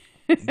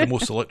 The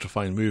most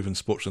electrifying move in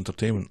sports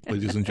entertainment,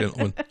 ladies and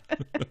gentlemen.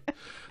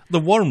 The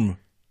worm.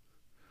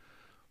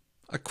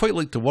 I quite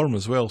like the worm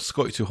as well.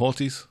 Scotty 2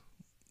 Hotties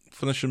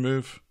finishing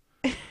move.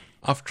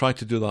 I've tried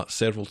to do that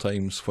several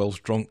times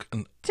whilst drunk,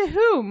 and to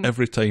whom?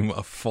 Every time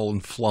I've fallen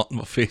flat on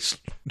my face.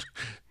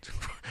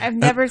 I've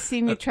never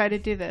seen you try to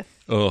do this.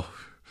 Oh,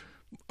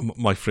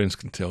 my friends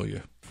can tell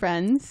you.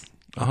 Friends?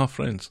 I have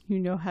friends. You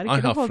know how to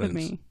get a hold of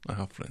me. I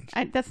have friends.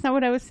 That's not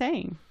what I was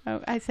saying.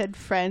 I said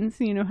friends,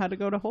 you know how to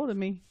get a hold of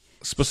me.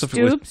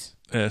 Specifically,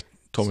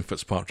 Tommy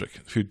Fitzpatrick,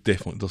 who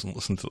definitely doesn't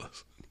listen to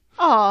this.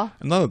 Aw.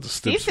 And none of the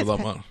Stoops for that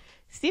matter.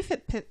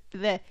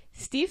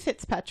 Steve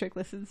Fitzpatrick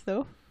listens,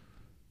 though.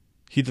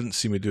 He didn't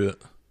see me do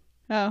it.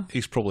 Oh.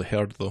 He's probably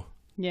heard, though.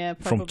 Yeah,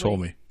 probably. From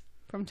Tommy.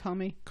 From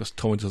Tommy. Because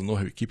Tommy doesn't know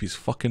how to keep his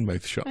fucking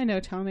mouth shut. I know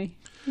Tommy.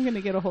 I'm going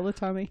to get a hold of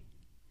Tommy.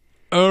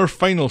 Our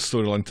final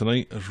storyline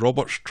tonight is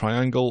Robert's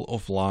Triangle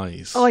of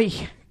Lies. Oi.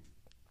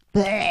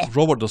 Bleh.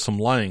 Robert does some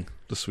lying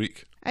this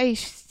week. I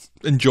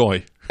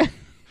Enjoy.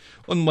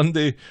 On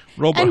Monday,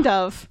 end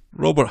of.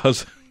 Robert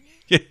has...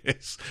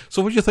 Yes.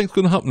 So what do you think's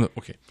going to happen?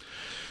 Okay.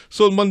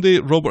 So on Monday,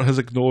 Robert has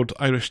ignored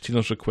Irish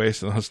Tina's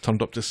request and has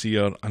turned up to see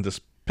her and is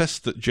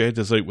pissed that Jed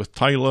is out with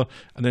Tyler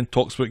and then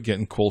talks about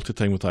getting quality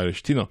time with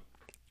Irish Tina.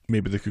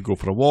 Maybe they could go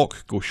for a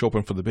walk, go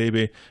shopping for the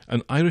baby,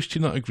 and Irish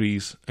Tina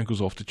agrees and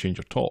goes off to change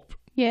her top.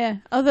 Yeah,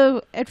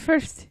 although at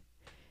first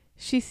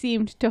she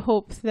seemed to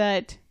hope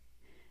that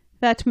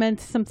meant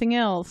something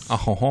else.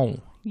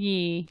 Ahoho.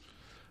 Yeah.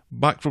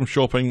 Back from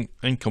shopping,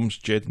 in comes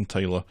Jed and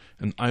Tyler,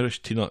 and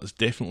Irish Tina is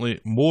definitely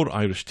more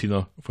Irish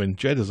Tina when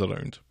Jed is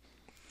around.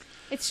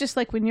 It's just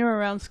like when you're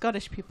around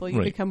Scottish people, you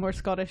Right. become more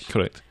Scottish.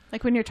 Correct.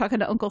 Like when you're talking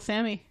to Uncle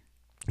Sammy.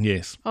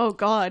 Yes. Oh,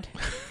 God.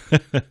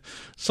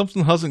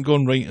 Something hasn't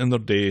gone right in their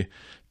day.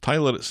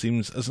 Tyler, it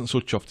seems, isn't so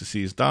chuffed to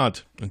see his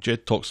dad, and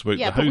Jed talks about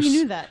Yeah, the but house we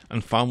knew that.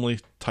 and family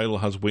Tyler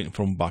has waiting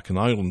for him back in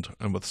Ireland.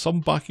 And with some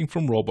backing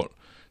from Robert,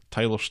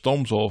 Tyler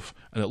storms off,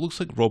 and it looks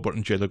like Robert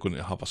and Jed are going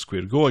to have a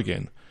square go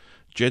again.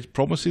 Jed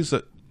promises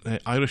that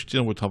Irish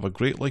Tina would have a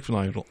great life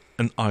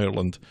in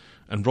Ireland,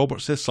 and Robert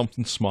says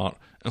something smart,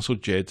 and so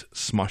Jed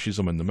smashes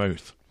him in the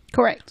mouth.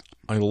 Correct.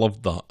 I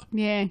loved that.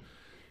 Yeah.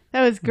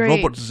 That was great.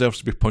 Robert deserves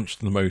to be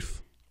punched in the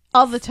mouth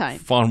All the time.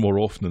 far more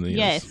often than he is.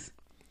 Yes.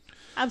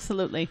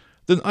 Absolutely.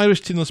 Then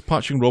Irish Tina's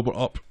patching Robert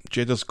up,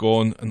 Jed is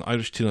gone, and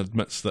Irish Tina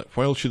admits that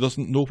while she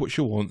doesn't know what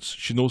she wants,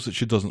 she knows that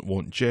she doesn't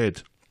want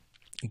Jed.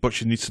 But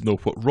she needs to know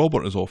what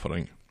Robert is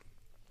offering.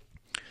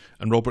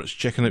 And Robert's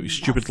checking out his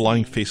stupid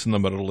lying face in the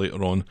mirror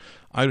later on.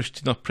 Irish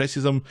Tina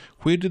presses him,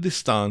 where do they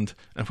stand?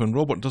 And when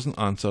Robert doesn't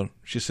answer,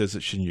 she says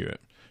that she knew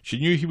it. She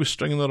knew he was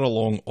stringing her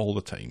along all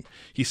the time.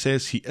 He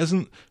says he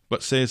isn't,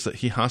 but says that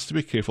he has to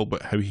be careful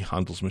about how he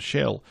handles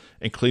Michelle,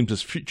 and claims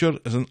his future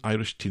is in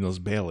Irish Tina's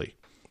belly.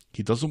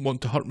 He doesn't want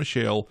to hurt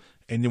Michelle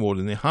any more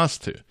than he has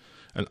to,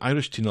 and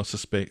Irish Tina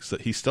suspects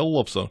that he still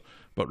loves her,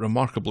 but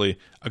remarkably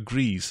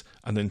agrees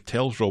and then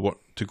tells Robert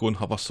to go and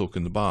have a soak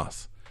in the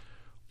bath.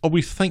 Or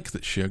we think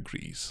that she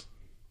agrees.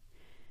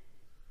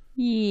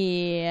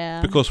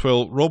 Yeah. Because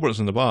while Robert is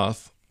in the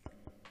bath,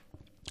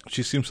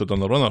 she seems to have done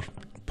the runner.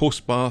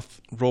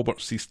 Post-bath,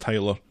 Robert sees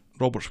Tyler.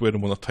 Robert's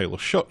wearing one of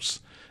Tyler's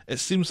shirts. It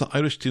seems that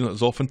Irish Tina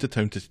is off into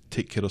town to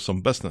take care of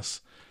some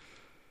business.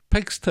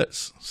 Pig's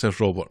tits, says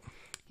Robert.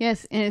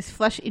 Yes, in his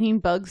flesh-eating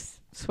bugs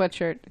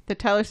sweatshirt. The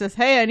Tyler says,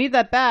 hey, I need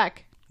that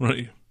back.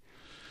 Right.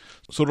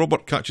 So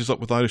Robert catches up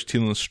with Irish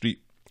Tina on the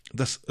street.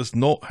 This is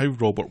not how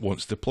Robert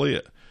wants to play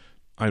it.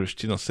 Irish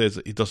Tina says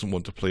that he doesn't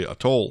want to play it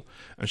at all,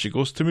 and she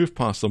goes to move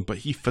past him, but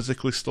he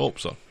physically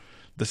stops her.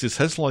 This is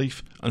his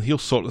life, and he'll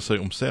sort this out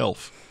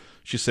himself.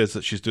 She says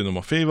that she's doing him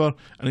a favour,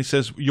 and he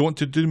says, you want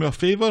to do me a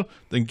favour?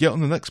 Then get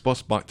on the next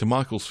bus back to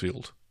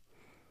Macclesfield.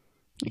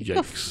 Go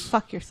Yikes.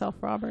 fuck yourself,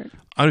 Robert.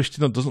 Irish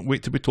Tina doesn't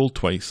wait to be told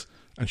twice,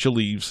 and she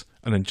leaves,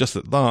 and then just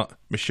at that,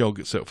 Michelle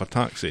gets out of a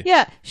taxi.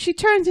 Yeah, she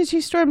turns and she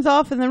storms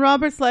off, and then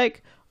Robert's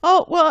like,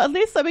 oh, well, at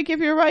least let me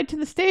give you a ride to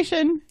the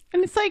station.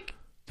 And it's like,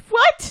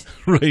 what?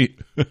 Right.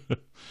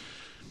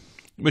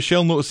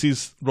 Michelle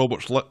notices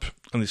Robert's lip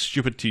and his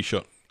stupid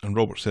t-shirt, and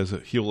Robert says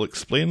that he'll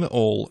explain it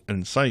all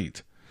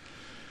inside.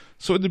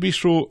 So at the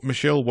bistro,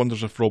 Michelle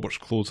wonders if Robert's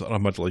clothes are a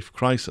midlife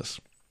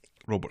crisis.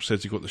 Robert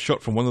says he got the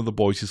shirt from one of the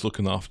boys he's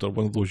looking after,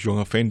 one of those young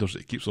offenders that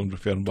he keeps on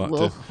referring back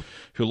to,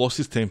 who lost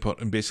his temper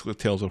and basically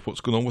tells her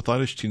what's going on with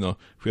Irish Tina,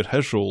 where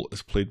his role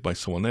is played by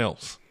someone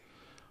else.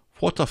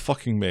 What a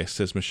fucking mess,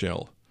 says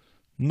Michelle.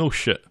 No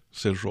shit,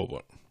 says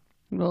Robert.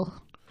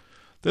 Well,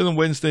 Then on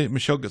Wednesday,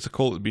 Michelle gets a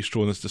call at the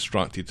bistro and is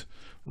distracted.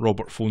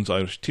 Robert phones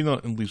Irish Tina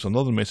and leaves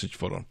another message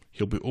for her.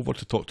 He'll be over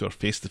to talk to her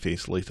face to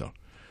face later.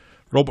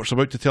 Robert's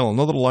about to tell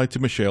another lie to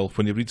Michelle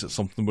when he reads that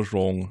something was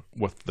wrong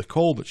with the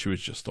call that she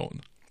was just on.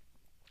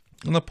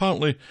 And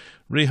apparently,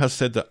 Ray has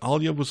said that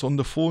Alia was on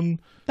the phone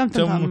Dum, to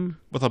dum, him dum.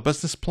 with a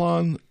business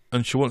plan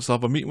and she wants to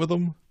have a meeting with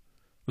him.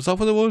 Was that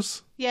what it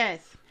was?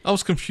 yes. I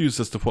was confused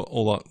as to what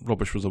all that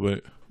rubbish was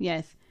about.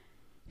 Yes.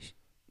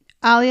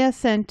 Alia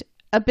sent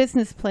a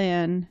business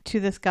plan to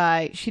this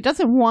guy. She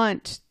doesn't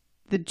want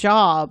the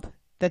job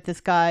that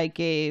this guy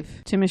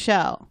gave to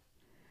Michelle,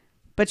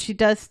 but she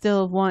does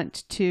still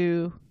want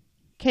to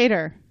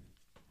cater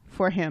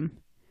for him.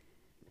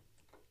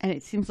 And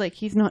it seems like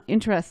he's not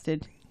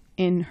interested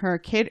in her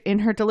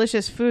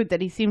delicious food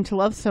that he seemed to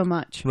love so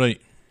much.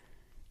 Right.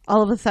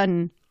 All of a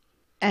sudden,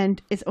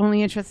 and is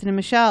only interested in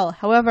Michelle.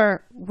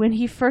 However, when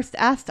he first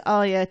asked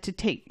Alia to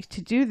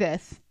do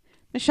this,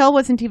 Michelle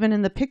wasn't even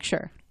in the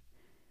picture.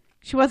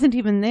 She wasn't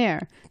even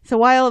there. So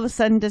why all of a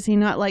sudden does he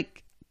not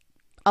like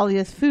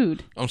Alia's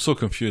food? I'm so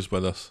confused by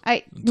this.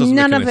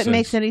 None make of any it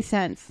makes sense. any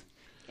sense.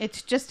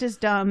 It's just as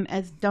dumb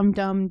as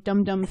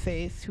dumb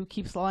face who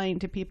keeps lying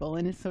to people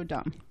and is so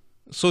dumb.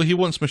 So he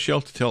wants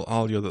Michelle to tell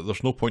Alia that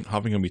there's no point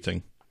having a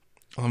meeting.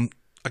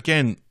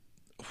 Again,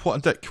 what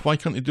a dick. Why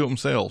can't he do it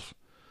himself?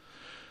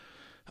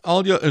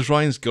 Alia is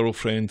Ryan's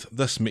girlfriend.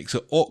 This makes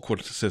it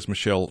awkward, says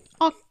Michelle.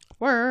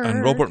 Awkward.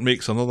 And Robert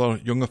makes another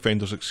young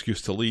offender's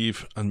excuse to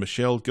leave, and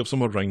Michelle gives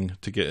him a ring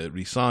to get it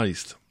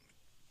resized.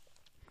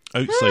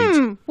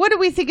 outside. What do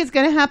we think is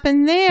going to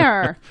happen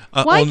there?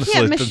 Why Honestly,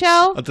 can't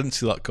Michelle... I didn't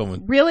see that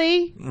coming.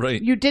 Really?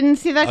 Right. You didn't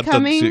see that I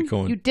coming? didn't see it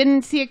coming. You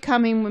didn't see it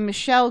coming when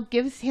Michelle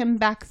gives him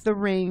back the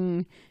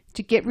ring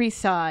to get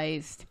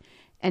resized,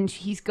 and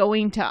he's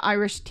going to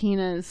Irish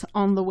Tina's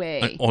on the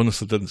way. I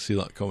honestly didn't see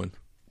that coming.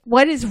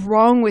 What is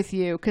wrong with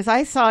you? Because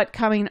I saw it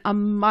coming a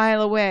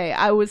mile away.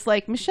 I was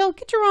like, Michelle,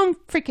 get your own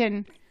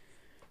freaking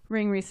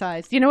ring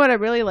resized. You know what I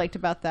really liked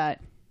about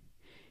that?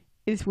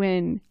 Is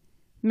when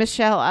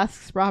Michelle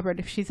asks Robert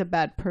if she's a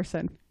bad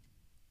person.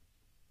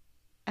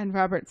 And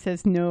Robert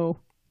says no.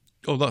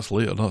 Oh, that's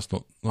later. That's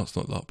not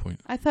that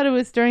point. I thought it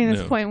was during this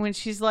No. point when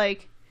she's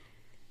like,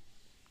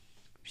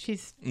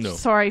 she's No.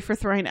 sorry for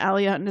throwing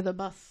Alia under the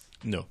bus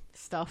No.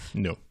 stuff.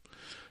 No.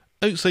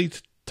 Outside,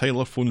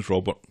 Tyler phones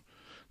Robert.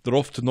 They're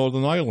off to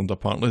Northern Ireland,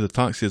 apparently. The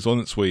taxi is on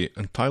its way,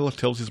 and Tyler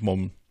tells his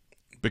mum,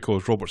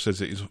 because Robert says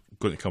that he's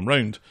going to come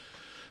round,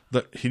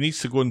 that he needs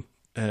to go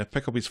and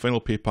pick up his final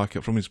pay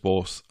packet from his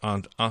boss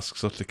and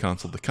asks her to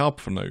cancel the cab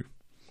for now.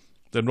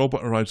 Then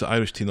Robert arrives at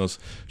Irish Tina's.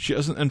 She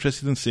isn't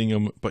interested in seeing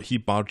him, but he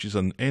barges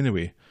in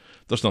anyway.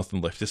 There's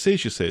nothing left to say,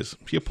 she says.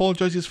 He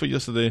apologises for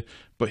yesterday,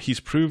 but he's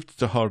proved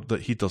to her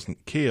that he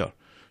doesn't care.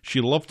 She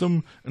loved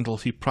him until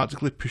he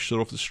practically pushed her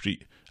off the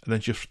street, and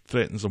then she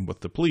threatens him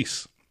with the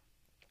police.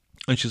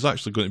 And she's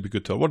actually going to be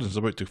good to her word and is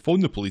about to phone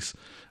the police,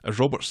 as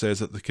Robert says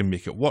that they can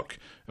make it work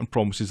and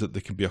promises that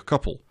they can be a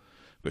couple.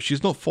 But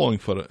she's not falling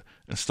for it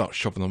and starts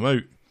shoving him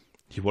out.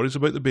 He worries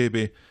about the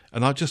baby,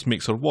 and that just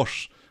makes her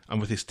worse, and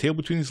with his tail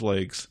between his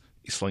legs,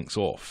 he slinks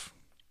off.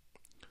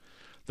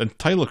 Then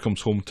Tyler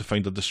comes home to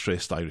find a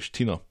distressed Irish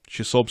Tina.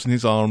 She sobs in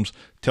his arms,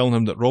 telling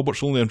him that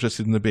Robert's only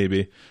interested in the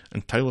baby,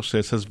 and Tyler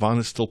says his van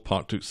is still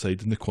parked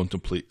outside and they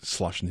contemplate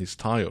slashing his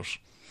tyres.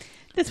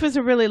 This was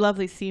a really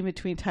lovely scene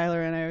between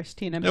Tyler and Irish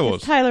Tina. It Because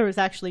was. Tyler was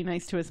actually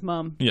nice to his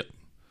mum. Yep.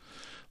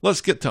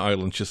 Let's get to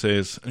Ireland, she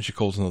says, and she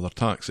calls another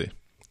taxi.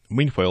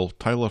 Meanwhile,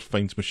 Tyler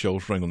finds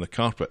Michelle's ring on the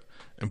carpet,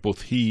 and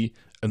both he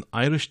and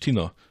Irish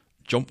Tina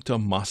jump to a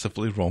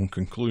massively wrong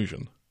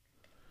conclusion.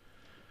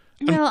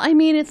 Well, I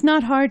mean, it's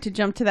not hard to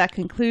jump to that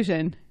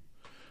conclusion.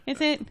 Is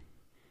it?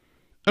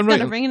 And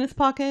Got a ring in his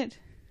pocket?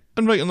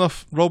 And right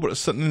enough, Robert is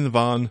sitting in the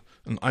van,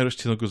 and Irish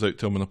Tina goes out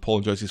to him and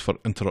apologises for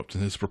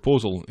interrupting his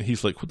proposal. And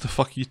he's like, what the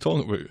fuck are you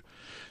talking about?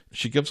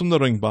 She gives him the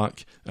ring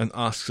back and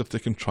asks if they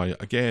can try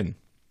it again.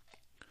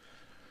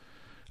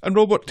 And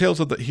Robert tells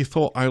her that he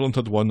thought Ireland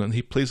had won, and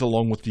he plays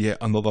along with yet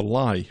another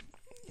lie.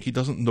 He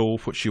doesn't know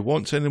what she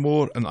wants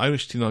anymore, and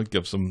Irish Tina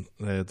gives him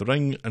the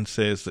ring and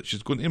says that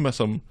she's going to miss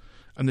him,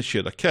 and they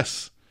share a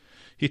kiss.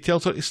 He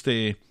tells her to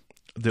stay.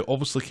 They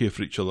obviously care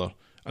for each other,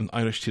 and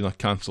Irish Tina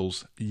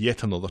cancels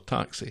yet another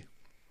taxi.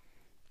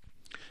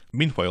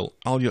 Meanwhile,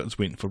 Alia is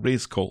waiting for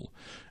Ray's call,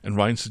 and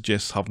Ryan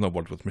suggests having a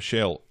word with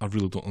Michelle. I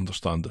really don't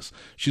understand this.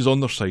 She's on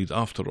their side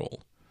after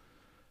all.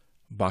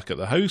 Back at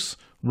the house,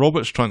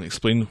 Robert's trying to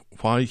explain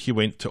why he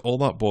went to all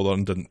that bother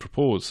and didn't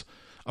propose.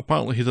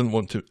 Apparently he didn't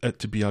want it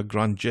to be a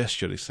grand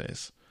gesture, he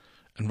says.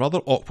 And rather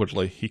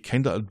awkwardly, he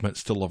kinda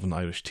admits to loving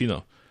Irish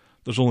Tina.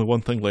 There's only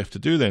one thing left to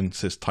do then,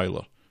 says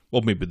Tyler.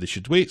 Well, maybe they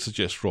should wait,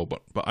 suggests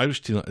Robert, but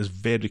Irish Tina is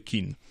very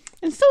keen.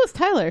 And so is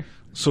Tyler.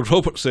 So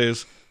Robert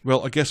says,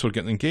 well, I guess we're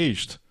getting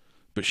engaged.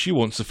 But she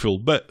wants the full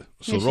bit,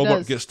 so Yeah, she Robert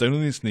does. gets down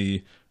on his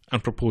knee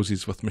and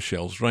proposes with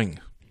Michelle's ring.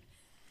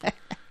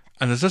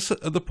 And is this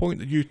at the point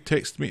that you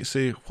text me to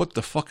say, what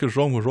the fuck is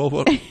wrong with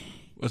Robert?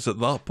 Was it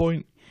that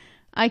point?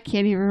 I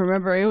can't even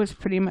remember. It was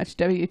pretty much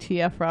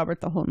WTF Robert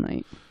the whole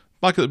night.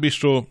 Back at the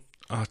bistro,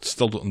 I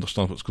still don't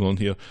understand what's going on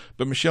here,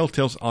 but Michelle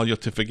tells Alia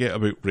to forget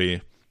about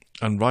Ray,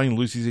 and Ryan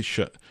loses his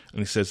shit, and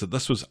he says that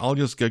this was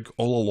Alia's gig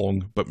all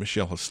along, but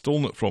Michelle has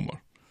stolen it from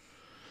her.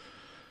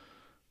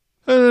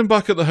 And then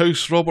back at the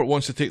house, Robert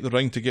wants to take the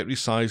ring to get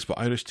resized, but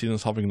Irish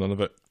Tina's having none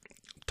of it.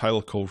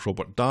 Tyler calls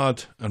Robert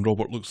Dad, and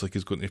Robert looks like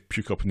he's going to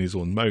puke up in his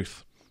own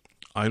mouth.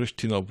 Irish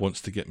Tina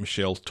wants to get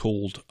Michelle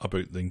told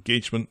about the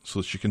engagement so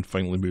that she can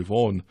finally move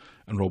on,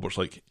 and Robert's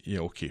like, yeah,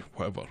 okay,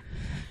 whatever.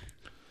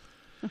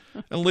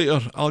 And later,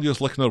 Alia's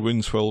licking her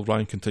wounds while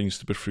Ryan continues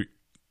to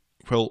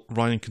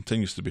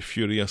be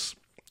furious,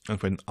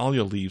 and when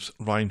Alia leaves,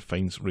 Ryan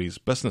finds Ray's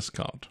business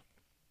card.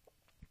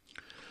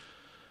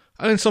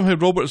 And then somehow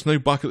Robert is now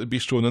back at the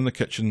bistro and in the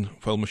kitchen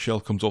while Michelle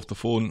comes off the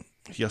phone.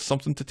 He has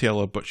something to tell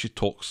her, but she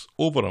talks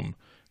over him.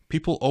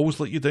 People always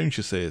let you down,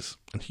 she says,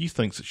 and he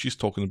thinks that she's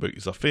talking about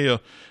his affair,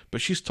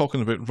 but she's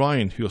talking about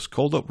Ryan, who has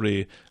called up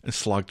Ray and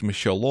slagged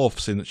Michelle off,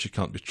 saying that she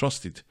can't be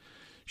trusted.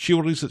 She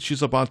worries that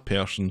she's a bad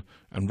person,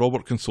 and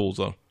Robert consoles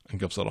her and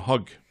gives her a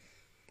hug.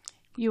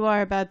 You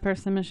are a bad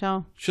person,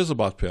 Michelle. She's a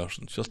bad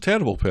person. She's a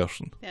terrible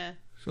person. Yeah.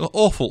 She's an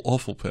awful,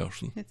 awful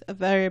person. It's a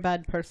very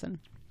bad person.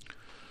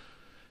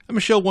 And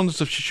Michelle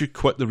wonders if she should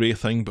quit the Ray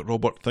thing, but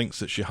Robert thinks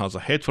that she has a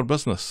head for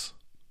business.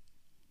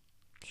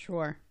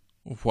 Sure.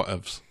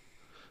 Whatevs.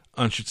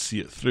 And should see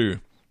it through.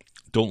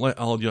 Don't let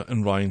Alia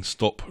and Ryan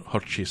stop her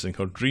chasing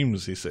her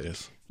dreams, he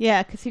says.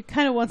 Yeah, because he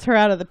kind of wants her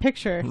out of the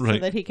picture so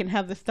Right. that he can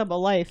have this double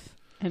life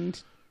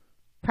and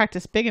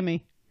practice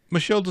bigamy.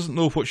 Michelle doesn't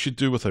know what she'd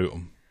do without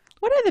him.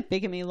 What are the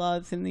bigamy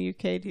laws in the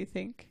UK, do you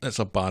think? It's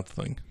a bad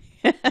thing.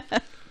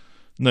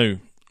 Now,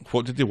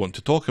 what did they want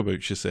to talk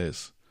about, she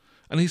says.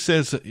 And he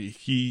says that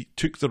he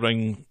took the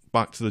ring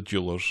back to the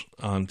jewellers,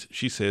 and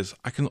she says,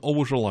 I can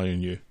always rely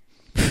on you.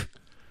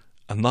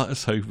 And that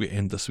is how we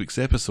end this week's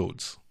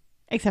episodes.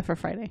 Except for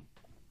Friday.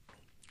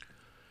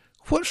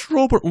 What's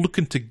Robert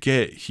looking to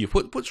get here?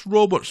 What's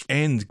Robert's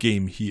end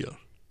game here?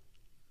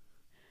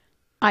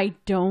 I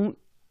don't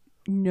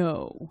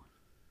know.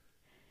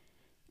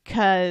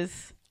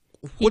 Because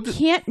he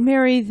can't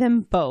marry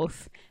them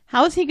both.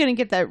 How is he going to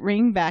get that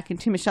ring back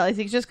into Michelle? Is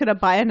he just going to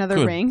buy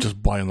another ring?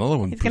 Just buy another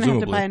one, He's going to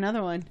have to buy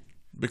another one.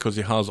 Because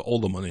he has all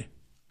the money.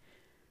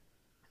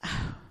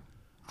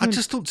 I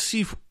just don't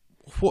see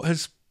what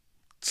his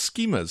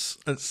scheme is.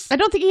 I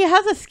don't think he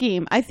has a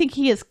scheme. I think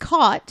he is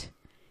caught.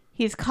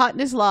 He's caught in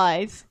his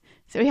lies.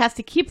 So he has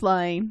to keep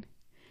lying.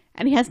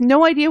 And he has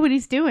no idea what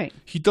he's doing.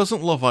 He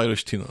doesn't love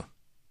Irish Tina.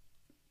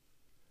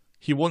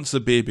 He wants the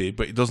baby,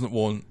 but he doesn't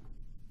want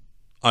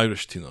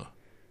Irish Tina.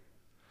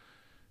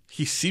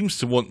 He seems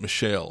to want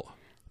Michelle.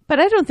 But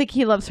I don't think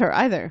he loves her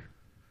either.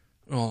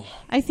 Oh,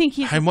 I think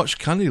he's... How much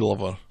can he love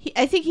her?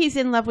 I think he's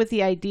in love with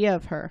the idea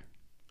of her.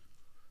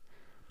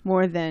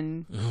 More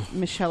than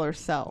Michelle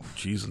herself.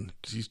 Jeez, and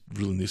he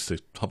really needs to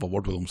have a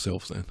word with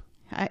himself then.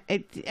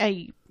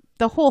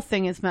 The whole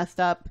thing is messed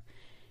up.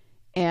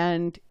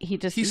 And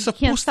He's he supposed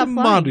can't to stop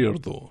lying. marry her,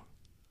 though.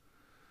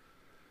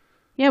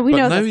 Yeah, we But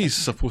know now that. he's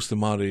supposed to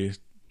marry...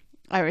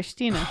 Irish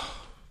Tina.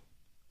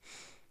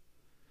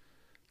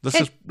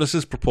 This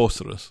is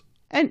preposterous.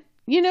 And,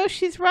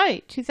 she's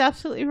right. She's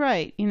absolutely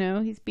right.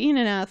 He's being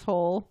an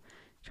asshole,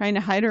 trying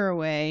to hide her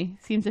away,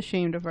 seems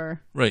ashamed of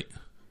her. Right.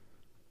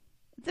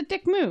 It's a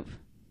dick move.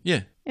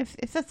 Yeah. If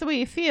that's the way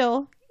you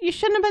feel, you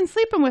shouldn't have been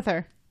sleeping with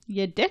her,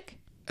 you dick.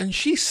 And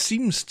she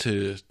seems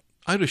to...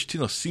 Irish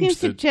Tina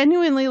Seems to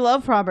genuinely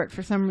love Robert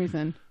for some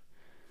reason.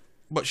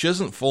 But she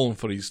isn't falling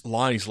for his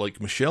lies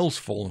like Michelle's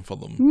falling for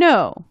them.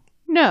 No.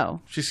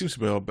 She seems to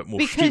be a bit more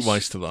Because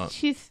streetwise to that.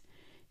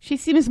 She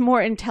seems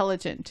more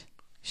intelligent,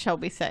 shall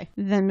we say,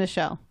 than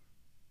Michelle.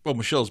 Well,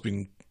 Michelle's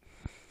been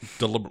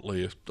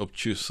deliberately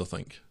obtuse, I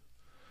think.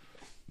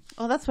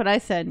 Oh, that's what I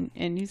said,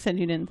 and you said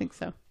you didn't think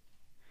so.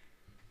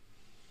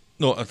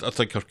 No, I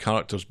think her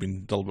character's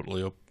been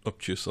deliberately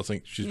obtuse. I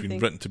think she's been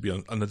written to be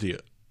an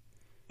idiot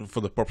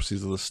for the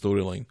purposes of the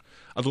storyline.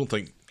 I don't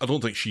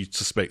think she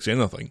suspects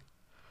anything.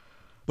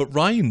 But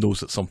Ryan knows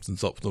that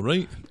something's up, though,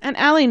 right? And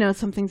Allie knows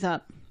something's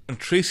up. And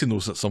Tracy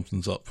knows that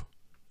something's up.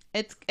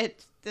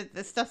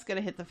 The stuff's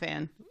gonna hit the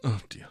fan. Oh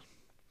dear.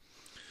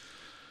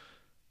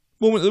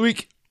 Moment of the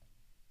week.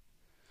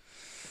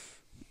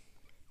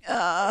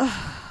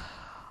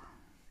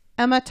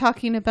 Emma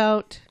talking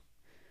about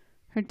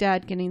her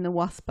dad getting the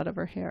wasp out of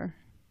her hair.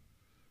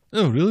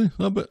 Oh, really?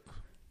 That bit?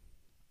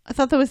 I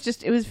thought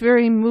it was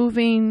very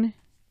moving.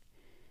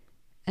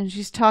 And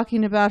she's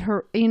talking about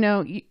her,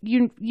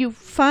 you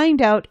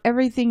find out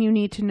everything you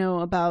need to know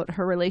about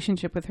her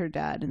relationship with her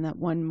dad in that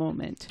one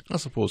moment. I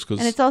suppose, because...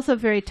 And it's also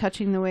very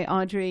touching the way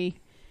Audrey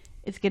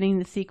is getting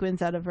the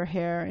sequins out of her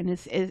hair and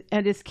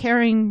is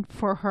caring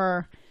for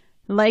her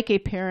like a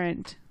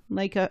parent,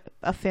 like a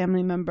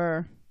family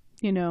member,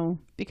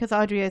 because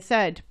Audrey has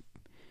said,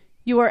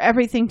 you are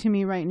everything to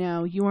me right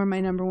now. You are my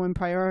number one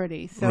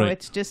priority. So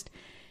right.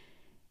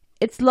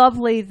 It's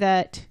lovely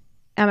that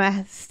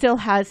Emma still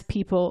has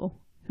people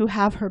who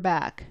have her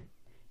back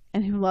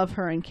and who love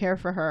her and care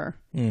for her,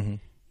 and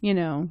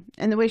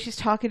the way she's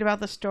talking about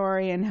the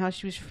story and how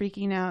she was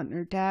freaking out and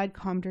her dad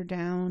calmed her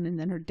down, and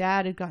then her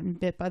dad had gotten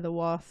bit by the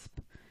wasp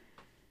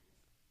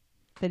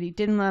that he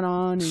didn't let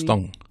on.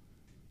 Stung.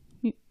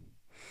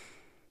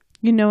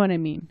 You know what I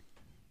mean.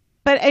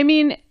 But I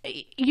mean,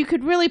 you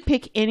could really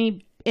pick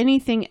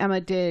anything Emma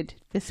did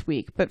this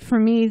week. But for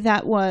me,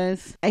 that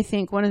was, I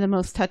think, one of the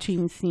most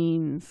touching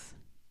scenes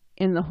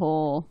in the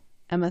whole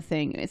Emma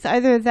thing. It's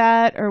either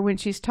that or when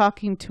she's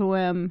talking to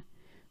him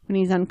when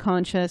he's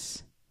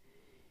unconscious,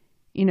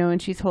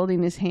 and she's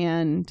holding his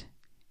hand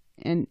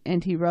and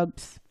he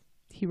rubs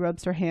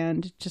her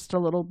hand just a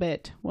little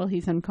bit while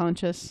he's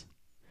unconscious.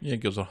 Yeah,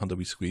 gives her hand a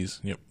wee squeeze.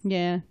 Yep.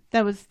 Yeah,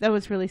 that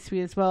was really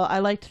sweet as well. I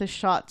liked the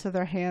shots of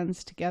their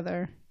hands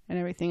together and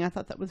everything. I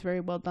thought that was very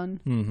well done.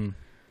 Mm-hmm.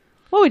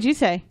 What would you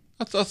say?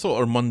 I thought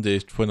her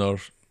Monday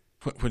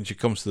when she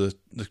comes to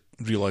the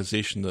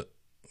realization that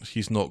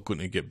he's not going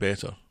to get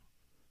better.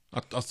 I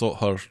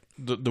thought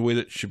the way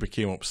that she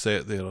became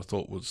upset there, I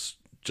thought was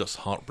just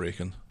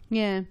heartbreaking.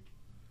 Yeah.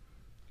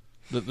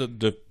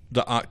 The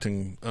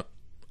acting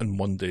in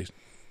Monday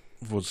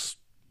was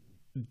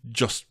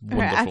just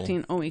wonderful. Her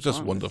acting always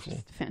just wonderful,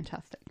 just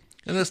fantastic.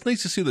 And it's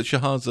nice to see that she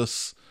has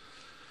this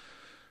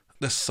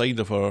side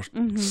of her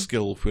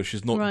skill where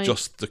she's not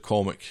just the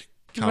comic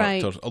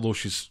character, although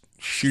she's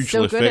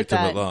hugely effective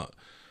at that.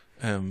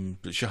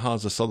 But she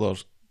has this other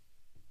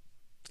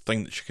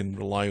thing that she can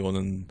rely on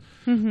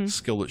and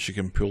skill that she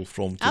can pull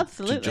from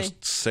to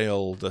just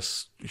sell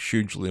this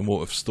hugely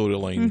emotive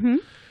storyline,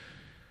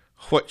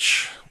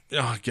 which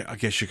I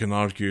guess you can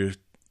argue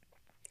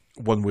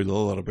one way or the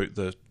other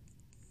about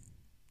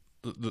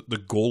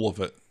the goal of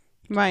it,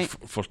 Right.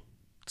 for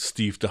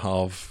Steve to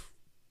have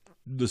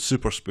the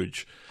super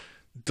spooge,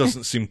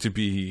 doesn't seem to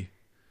be.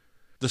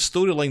 The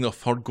storyline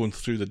of her going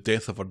through the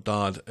death of her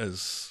dad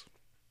is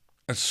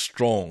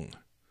strong.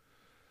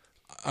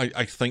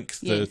 I think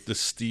the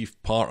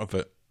Steve part of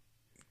it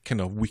kind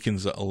of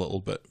weakens it a little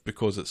bit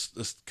because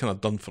it's kind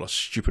of done for a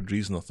stupid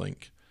reason, I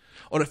think.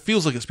 Or it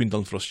feels like it's been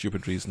done for a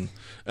stupid reason.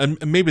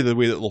 And maybe the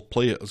way that they'll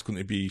play it is going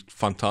to be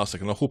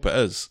fantastic, and I hope it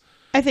is.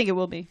 I think it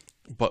will be.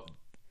 But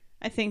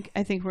I think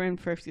we're in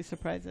for a few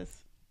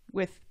surprises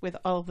with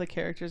all of the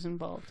characters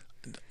involved.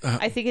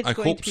 I think it's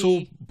going to be... I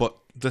hope so, but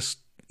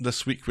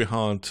this week we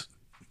had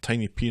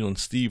Tiny P on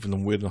Steve and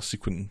I'm wearing a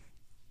sequin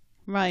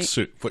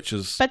suit, which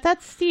is... But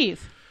that's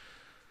Steve.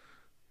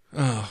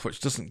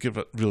 Which doesn't give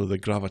it really the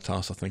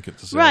gravitas I think it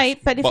deserves.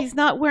 Right, but if he's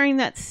not wearing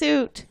that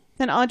suit,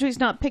 then Audrey's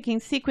not picking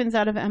sequins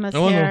out of Emma's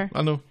hair.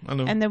 I know.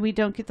 And then we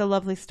don't get the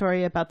lovely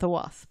story about the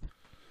wasp.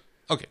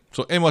 Okay,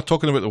 so Emma,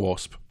 talking about the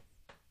wasp.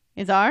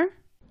 Is our...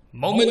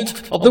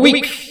 Moment of the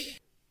week.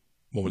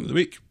 Moment of the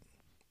week.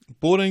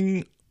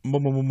 Boring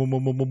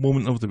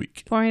moment of the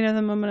week. Boring of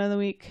the moment of the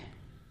week.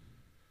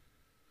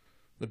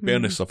 The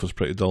Bernie stuff was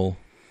pretty dull.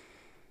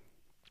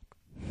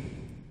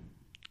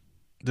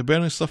 The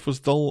Bernie stuff was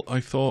dull, I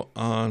thought,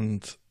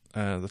 and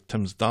the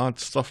Tim's dad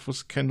stuff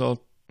was kind of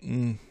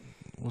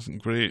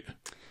wasn't great.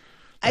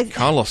 The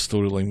Carla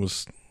storyline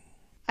was.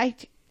 I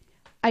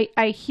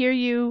hear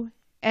you,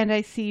 and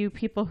I see you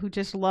people who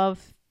just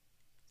love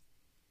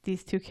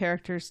these two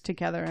characters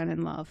together and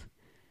in love.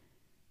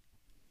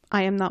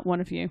 I am not one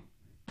of you.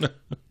 No.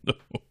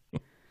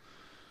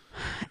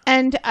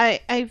 And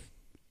I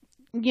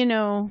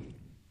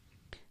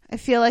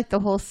feel like the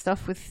whole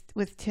stuff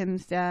with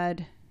Tim's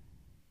dad,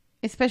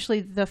 especially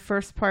the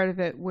first part of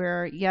it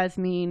where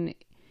Yasmin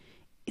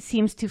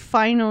seems to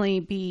finally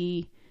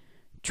be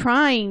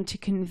trying to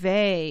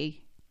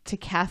convey to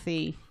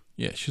Kathy.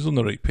 Yeah, she's on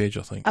the right page,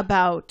 I think.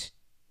 About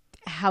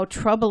how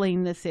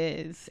troubling this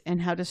is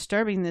and how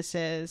disturbing this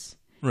is.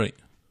 Right.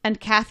 And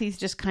Kathy's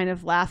just kind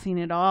of laughing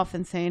it off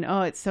and saying,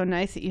 oh, it's so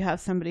nice that you have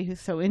somebody who's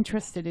so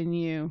interested in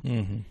you.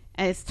 Mm-hmm.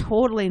 And it's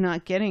totally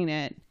not getting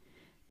it.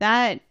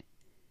 That,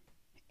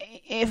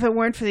 if it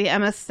weren't for the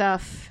Emma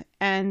stuff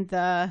and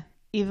the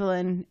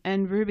Evelyn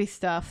and Ruby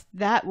stuff,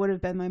 that would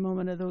have been my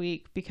moment of the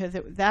week because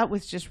that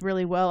was just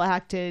really well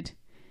acted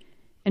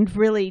and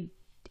really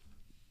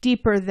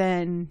deeper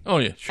than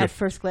at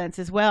first glance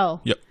as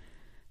well. Yep.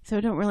 So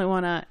I don't really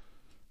want to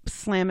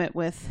slam it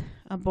with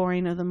a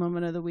boring of the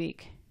moment of the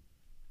week.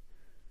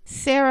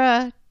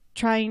 Sarah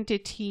trying to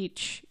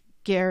teach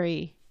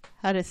Gary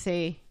how to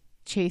say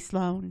Chase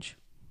Lounge.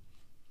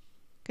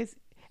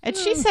 And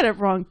she said it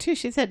wrong too.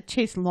 She said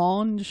Chase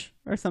Lounge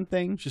or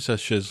something. She says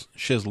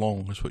chaise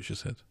longue is what she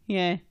said.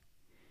 Yeah.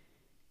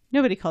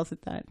 Nobody calls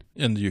it that.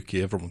 In the UK,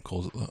 everyone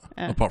calls it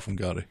that, apart from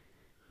Gary.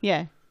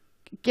 Yeah.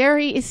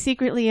 Gary is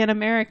secretly an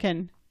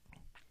American.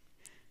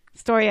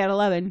 Story at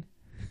 11.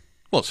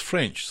 Well, it's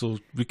French, so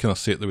we kind of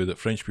say it the way that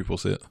French people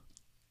say it.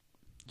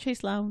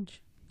 Chase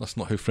Lounge. That's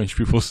not how French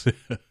people say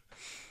it.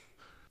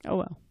 Oh,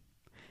 well.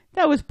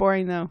 That was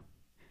boring, though.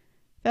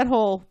 That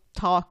whole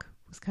talk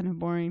was kind of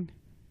boring.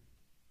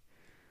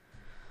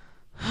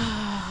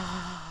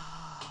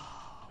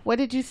 What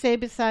did you say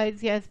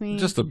besides Yasmin?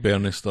 Just the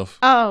Bernie stuff.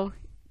 Oh,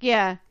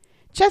 yeah.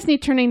 Chesney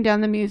turning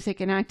down the music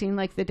and acting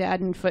like the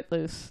dad in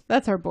Footloose.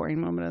 That's our boring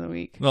moment of the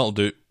week. That'll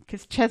do.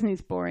 Because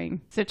Chesney's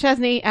boring. So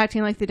Chesney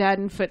acting like the dad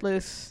in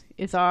Footloose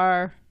is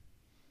our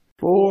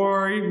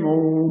boring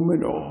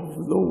moment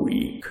of the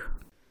week.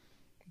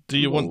 Do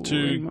you want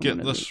to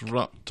get this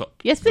wrapped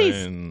up? Yes, please.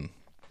 Then?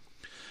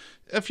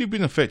 If you've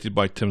been affected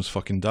by Tim's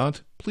fucking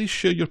dad, please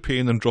share your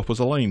pain and drop us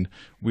a line.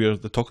 We're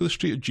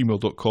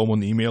thetalkofthestreet@gmail.com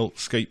on email,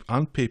 Skype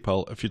and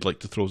PayPal if you'd like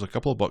to throw us a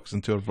couple of bucks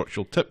into our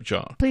virtual tip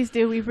jar. Please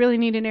do. We really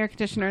need an air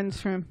conditioner in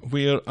this room.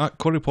 We're at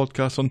Corey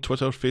Podcast on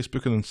Twitter,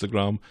 Facebook and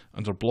Instagram,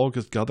 and our blog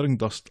is Gathering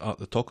Dust at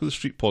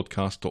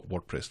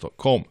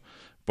thetalkofthestreetpodcast.wordpress.com.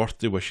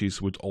 Birthday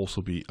wishes would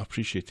also be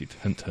appreciated.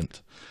 Hint,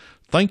 hint.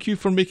 Thank you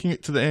for making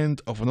it to the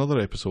end of another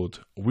episode.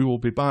 We will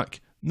be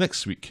back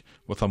next week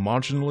with a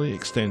marginally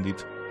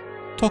extended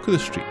Talk of the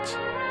Street.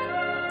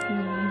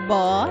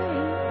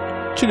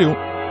 Bye. Cheerio.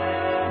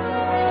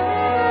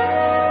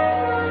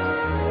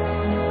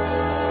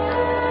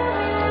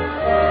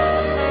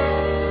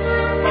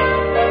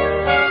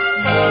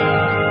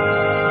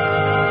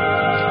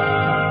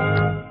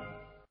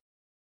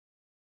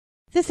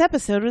 This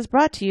episode was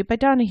brought to you by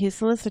Donahue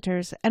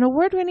Solicitors, an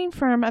award-winning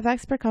firm of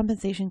expert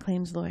compensation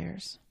claims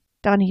lawyers.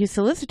 Donahue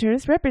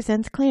Solicitors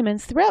represents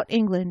claimants throughout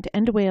England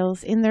and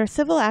Wales in their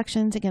civil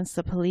actions against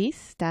the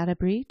police, data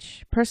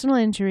breach, personal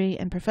injury,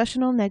 and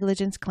professional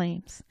negligence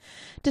claims.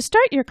 To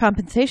start your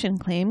compensation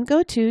claim,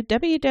 go to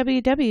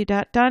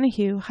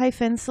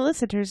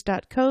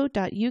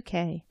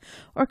www.donahue-solicitors.co.uk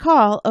or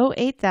call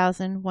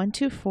 08000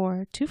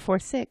 124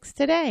 246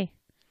 today.